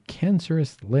had a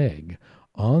cancerous leg.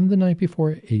 On the night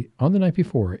before,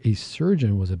 a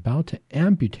surgeon was about to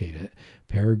amputate it.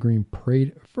 Peregrine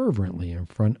prayed fervently in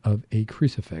front of a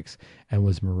crucifix and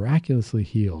was miraculously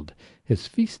healed. His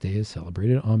feast day is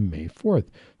celebrated on May 4th.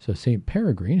 So Saint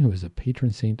Peregrine, who is a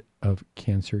patron saint of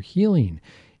cancer healing.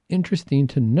 Interesting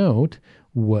to note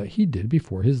what he did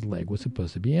before his leg was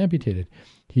supposed to be amputated.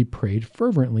 He prayed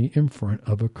fervently in front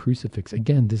of a crucifix.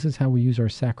 Again, this is how we use our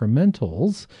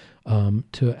sacramentals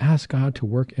to ask God to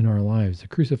work in our lives. The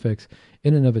crucifix,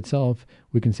 in and of itself,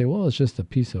 we can say, well, it's just a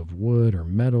piece of wood or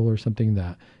metal or something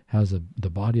that has the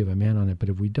body of a man on it. But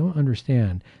if we don't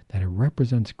understand that it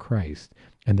represents Christ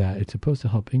and that it's supposed to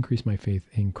help increase my faith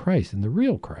in Christ, in the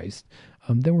real Christ,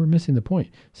 then we're missing the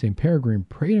point. St. Peregrine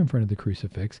prayed in front of the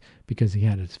crucifix because he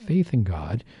had his faith in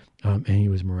God, and he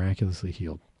was miraculously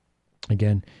healed.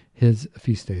 Again, his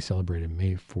feast day celebrated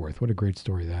May 4th. What a great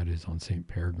story that is on St.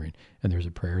 Peregrine. And there's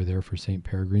a prayer there for St.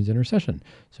 Peregrine's intercession.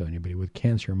 So anybody with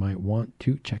cancer might want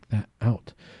to check that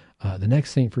out. The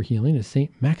next saint for healing is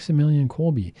Saint Maximilian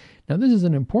Kolbe. Now, this is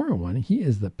an important one. He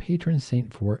is the patron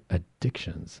saint for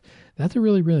addictions. That's a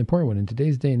really, really important one. In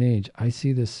today's day and age, I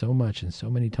see this so much and so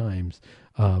many times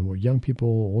where young people,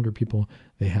 older people,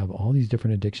 they have all these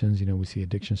different addictions. We see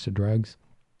addictions to drugs.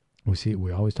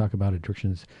 We always talk about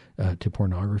addictions to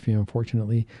pornography,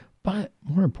 unfortunately. But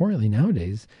more importantly,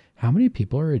 nowadays, how many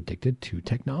people are addicted to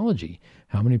technology?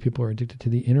 How many people are addicted to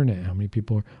the internet? How many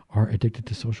people are addicted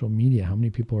to social media? How many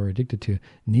people are addicted to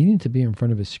needing to be in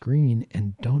front of a screen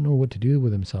and don't know what to do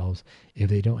with themselves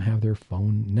if they don't have their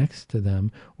phone next to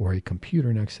them or a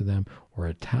computer next to them or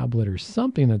a tablet or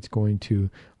something that's going to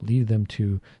lead them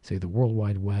to, say, the World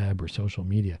Wide Web or social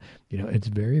media? It's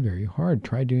very, very hard.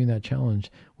 Try doing that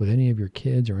challenge with any of your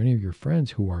kids or any of your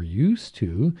friends who are used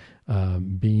to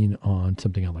being on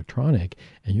something electronic,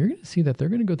 and you're going to see that they're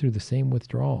going to go through the same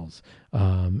withdrawals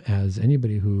as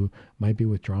anybody who might be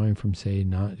withdrawing from, say,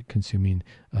 not consuming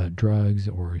drugs,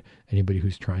 or anybody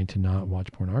who's trying to not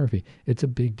watch pornography. It's a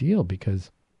big deal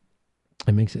because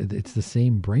it's the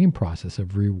same brain process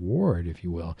of reward, if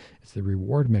you will. It's the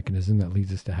reward mechanism that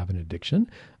leads us to have an addiction.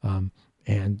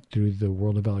 And through the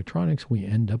world of electronics, we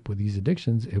end up with these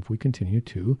addictions if we continue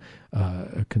to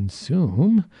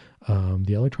consume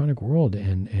the electronic world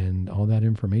and all that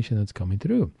information that's coming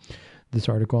through. This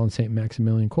article on St.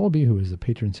 Maximilian Kolbe, who is the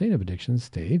patron saint of addictions,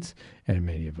 states, and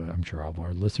I'm sure all of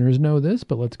our listeners know this,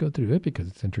 but let's go through it because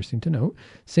it's interesting to note.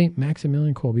 St.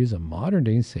 Maximilian Kolbe is a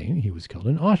modern-day saint. He was killed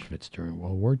in Auschwitz during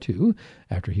World War II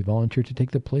after he volunteered to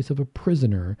take the place of a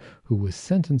prisoner who was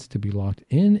sentenced to be locked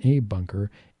in a bunker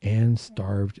and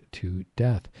starved to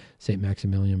death. St.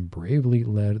 Maximilian bravely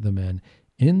led the men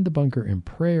in the bunker in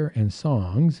prayer and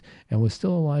songs, and was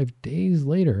still alive days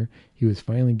later. He was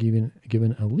finally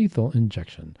given a lethal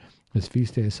injection. His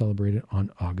feast day is celebrated on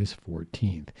August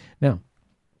 14th. Now,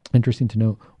 interesting to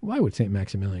note, why would St.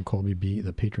 Maximilian Kolbe be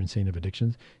the patron saint of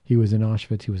addictions? He was in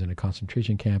Auschwitz, he was in a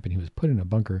concentration camp, and he was put in a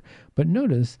bunker. But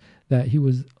notice that he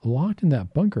was locked in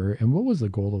that bunker, and what was the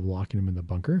goal of locking him in the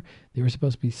bunker? They were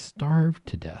supposed to be starved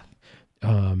to death.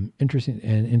 Interesting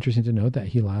to note that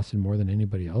he lasted more than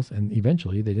anybody else, and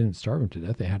eventually they didn't starve him to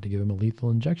death. They had to give him a lethal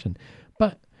injection.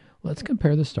 But let's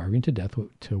compare the starving to death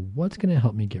to what's going to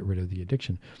help me get rid of the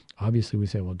addiction. Obviously, we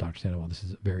say, well, Dr. Sandoval, this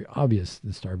is very obvious.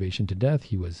 The starvation to death,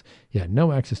 he had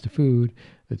no access to food.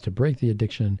 To break the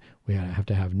addiction, we have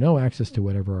to have no access to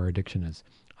whatever our addiction is.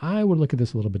 I would look at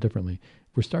this a little bit differently.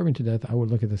 If we're starving to death, I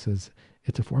would look at this as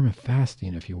it's a form of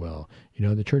fasting, if you will.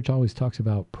 The church always talks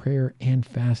about prayer and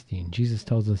fasting. Jesus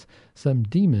tells us some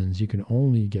demons you can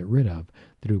only get rid of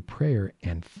through prayer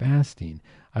and fasting.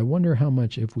 I wonder how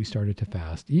much if we started to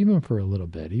fast, even for a little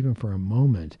bit, even for a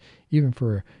moment, even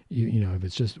for, if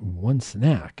it's just one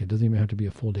snack, it doesn't even have to be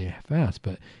a full day fast.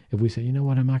 But if we say, you know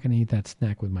what, I'm not going to eat that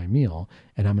snack with my meal,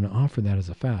 and I'm going to offer that as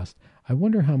a fast, I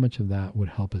wonder how much of that would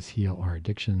help us heal our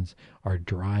addictions, our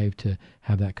drive to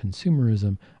have that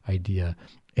consumerism idea.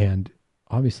 And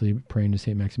obviously, praying to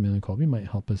St. Maximilian Kolbe might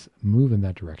help us move in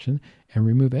that direction and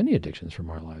remove any addictions from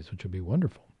our lives, which would be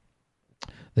wonderful.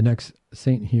 The next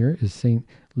saint here is Saint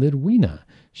Lidwina.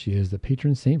 She is the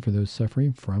patron saint for those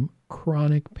suffering from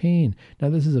chronic pain. Now,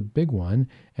 this is a big one,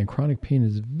 and chronic pain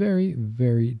is very,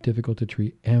 very difficult to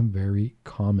treat and very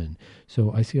common.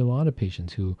 So I see a lot of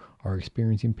patients who are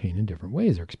experiencing pain in different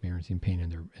ways. They're experiencing pain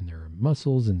in their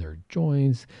muscles, in their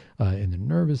joints, in the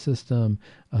nervous system,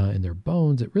 in their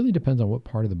bones. It really depends on what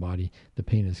part of the body the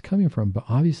pain is coming from. But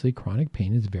obviously, chronic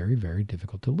pain is very, very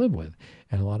difficult to live with.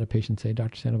 And a lot of patients say,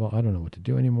 Dr. Sandoval, I don't know what to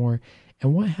do anymore.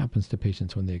 And what happens to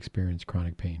patients when they experience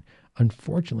chronic pain?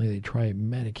 Unfortunately, they try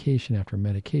medication after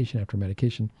medication after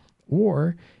medication,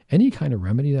 or any kind of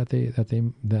remedy that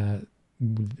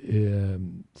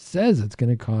says it's going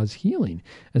to cause healing.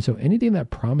 And so anything that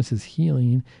promises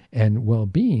healing and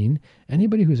well-being,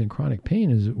 anybody who's in chronic pain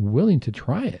is willing to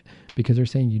try it because they're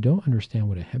saying, you don't understand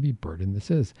what a heavy burden this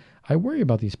is. I worry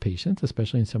about these patients,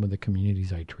 especially in some of the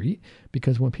communities I treat,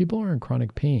 because when people are in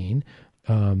chronic pain,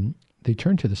 they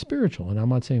turn to the spiritual. And I'm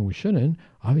not saying we shouldn't.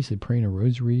 Obviously, praying a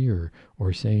rosary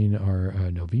or saying our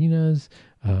novenas,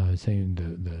 saying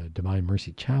the Divine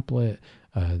Mercy Chaplet,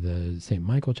 the St.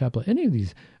 Michael Chaplet, any of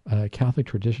these Catholic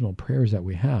traditional prayers that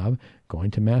we have,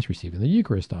 going to Mass, receiving the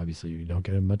Eucharist, obviously. We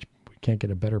can't get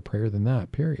a better prayer than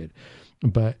that, period.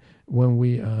 But when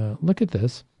we look at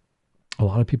this, a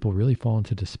lot of people really fall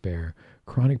into despair.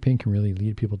 Chronic pain can really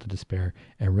lead people to despair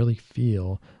and really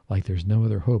feel like there's no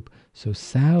other hope. So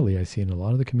sadly, I see in a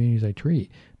lot of the communities I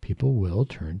treat, people will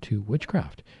turn to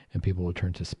witchcraft and people will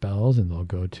turn to spells, and they'll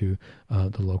go to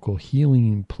the local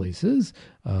healing places,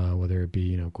 whether it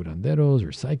be, curanderos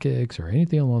or psychics or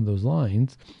anything along those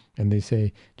lines. And they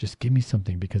say, just give me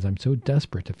something because I'm so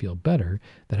desperate to feel better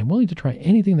that I'm willing to try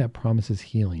anything that promises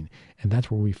healing. And that's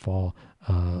where we fall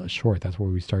short. That's where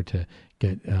we start to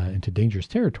get into dangerous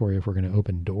territory if we're going to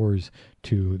open doors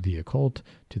to the occult,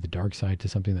 to the dark side, to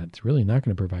something that's really not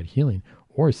going to provide healing.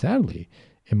 Or sadly,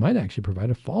 it might actually provide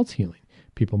a false healing.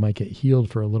 People might get healed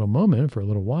for a little moment, for a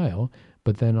little while,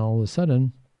 but then all of a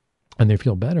sudden, and they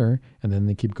feel better, and then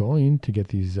they keep going to get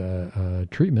these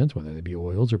treatments, whether they be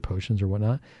oils or potions or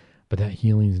whatnot, but that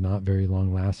healing is not very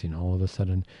long lasting. All of a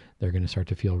sudden, they're going to start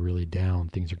to feel really down.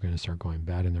 Things are going to start going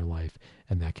bad in their life,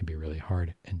 and that can be really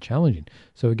hard and challenging.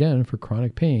 So again, for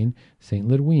chronic pain, St.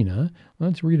 Lidwina,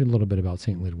 let's read a little bit about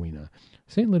St. Lidwina.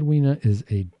 St. Lidwina is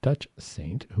a Dutch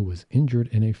saint who was injured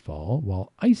in a fall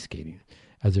while ice skating.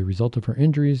 As a result of her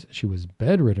injuries, she was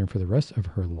bedridden for the rest of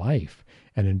her life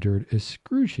and endured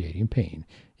excruciating pain.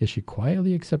 Yet she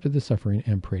quietly accepted the suffering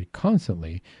and prayed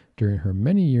constantly during her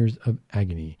many years of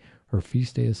agony. Her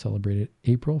feast day is celebrated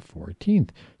April 14th.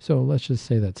 So let's just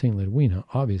say that St. Lidwina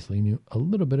obviously knew a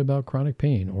little bit about chronic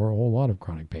pain, or a whole lot of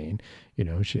chronic pain.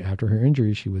 After her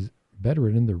injury, she was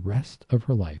bedridden the rest of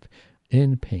her life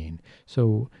in pain.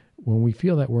 So when we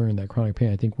feel that we're in that chronic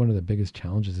pain, I think one of the biggest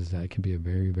challenges is that it can be a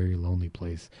very, very lonely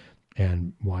place.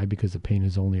 And why? Because the pain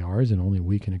is only ours and only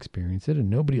we can experience it, and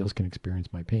nobody else can experience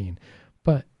my pain.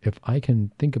 But if I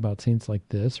can think about saints like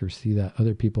this, or see that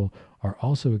other people are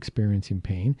also experiencing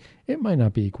pain, it might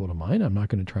not be equal to mine. I'm not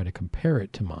going to try to compare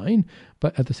it to mine.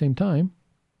 But at the same time,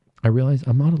 I realize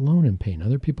I'm not alone in pain.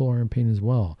 Other people are in pain as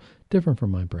well, different from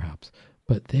mine perhaps,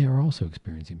 but they are also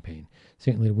experiencing pain.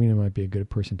 St. Lidwina might be a good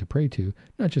person to pray to,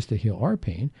 not just to heal our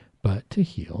pain, but to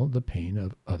heal the pain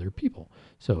of other people.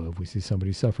 So if we see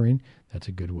somebody suffering, that's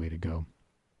a good way to go.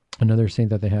 Another saint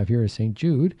that they have here is St.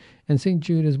 Jude. And St.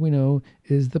 Jude, as we know,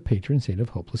 is the patron saint of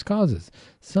hopeless causes.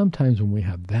 Sometimes when we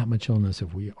have that much illness,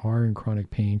 if we are in chronic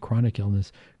pain, chronic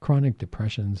illness, chronic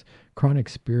depressions, chronic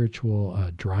spiritual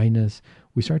dryness,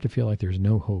 we start to feel like there's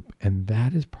no hope. And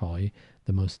that is probably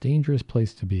the most dangerous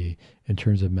place to be in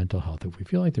terms of mental health. If we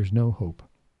feel like there's no hope,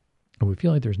 and we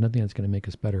feel like there's nothing that's going to make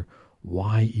us better,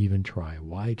 why even try?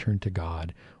 Why turn to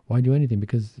God? Why do anything?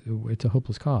 Because it's a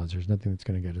hopeless cause. There's nothing that's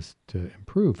going to get us to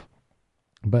improve.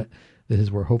 But this is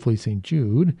where hopefully St.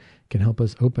 Jude can help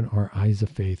us open our eyes of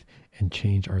faith and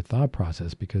change our thought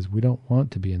process, because we don't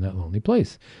want to be in that lonely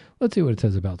place. Let's see what it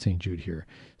says about St. Jude here.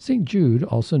 St. Jude,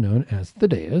 also known as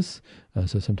Thaddeus,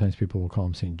 so sometimes people will call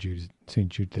him St.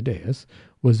 Jude Thaddeus,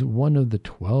 was one of the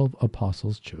 12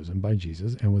 apostles chosen by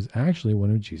Jesus and was actually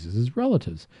one of Jesus'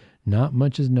 relatives. Not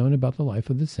much is known about the life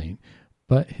of the saint,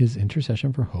 but his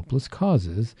intercession for hopeless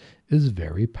causes is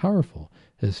very powerful.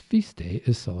 His feast day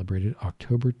is celebrated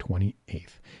October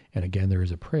 28th. And again, there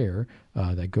is a prayer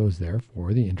that goes there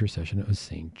for the intercession of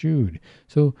St. Jude.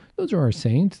 So those are our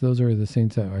saints. Those are the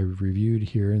saints that I reviewed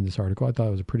here in this article. I thought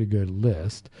it was a pretty good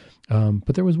list.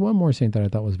 But there was one more saint that I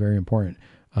thought was very important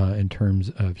in terms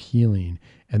of healing,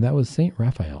 and that was St.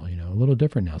 Raphael. A little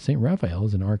different now. St. Raphael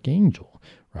is an archangel,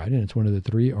 right? And it's one of the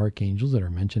 3 archangels that are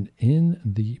mentioned in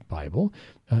the Bible.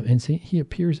 And he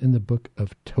appears in the book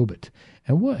of Tobit.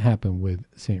 And what happened with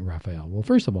St. Raphael? Well,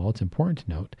 first of all, it's important to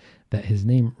note that his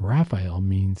name Raphael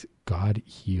means God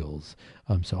heals.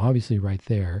 So obviously right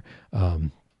there,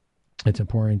 it's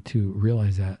important to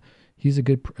realize that he's a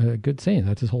good saint.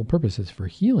 That's his whole purpose, is for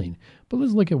healing. But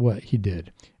let's look at what he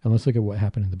did. And let's look at what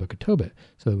happened in the book of Tobit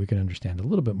so that we can understand a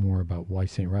little bit more about why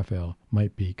St. Raphael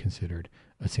might be considered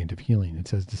a saint of healing. It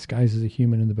says, disguised as a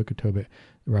human in the book of Tobit,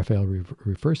 Raphael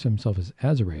refers to himself as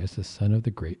Azarias, the son of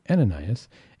the great Ananias,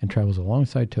 and travels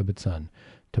alongside Tobit's son,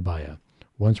 Tobiah.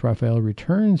 Once Raphael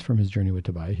returns from his journey with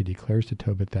Tobiah, he declares to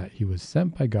Tobit that he was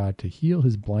sent by God to heal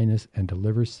his blindness and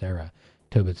deliver Sarah,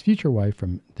 Tobit's future wife,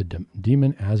 from the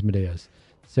demon Asmodeus.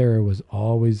 Sarah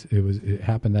it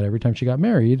happened that every time she got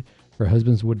married, her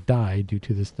husbands would die due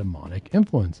to this demonic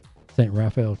influence. St.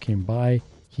 Raphael came by,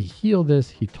 he healed this,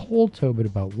 he told Tobit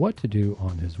about what to do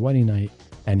on his wedding night,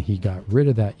 and he got rid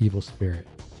of that evil spirit.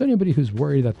 So anybody who's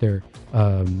worried that their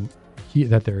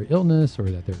illness or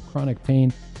that their chronic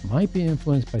pain might be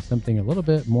influenced by something a little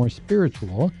bit more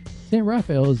spiritual, St.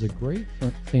 Raphael is a great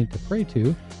saint to pray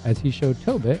to, as he showed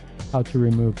Tobit how to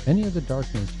remove any of the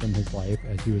darkness from his life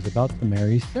as he was about to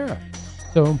marry Sarah.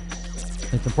 So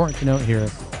it's important to note here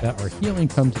that our healing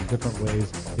comes in different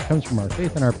ways. It comes from our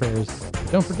faith and our prayers.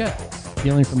 But don't forget,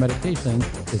 healing from meditation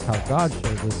is how God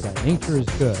shows us that nature is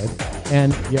good.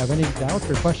 And if you have any doubts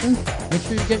or questions, make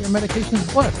sure you get your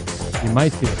medications blessed. You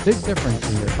might see a big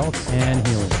difference in your health and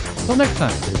healing. Until next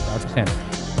time, this is Dr. Sanders.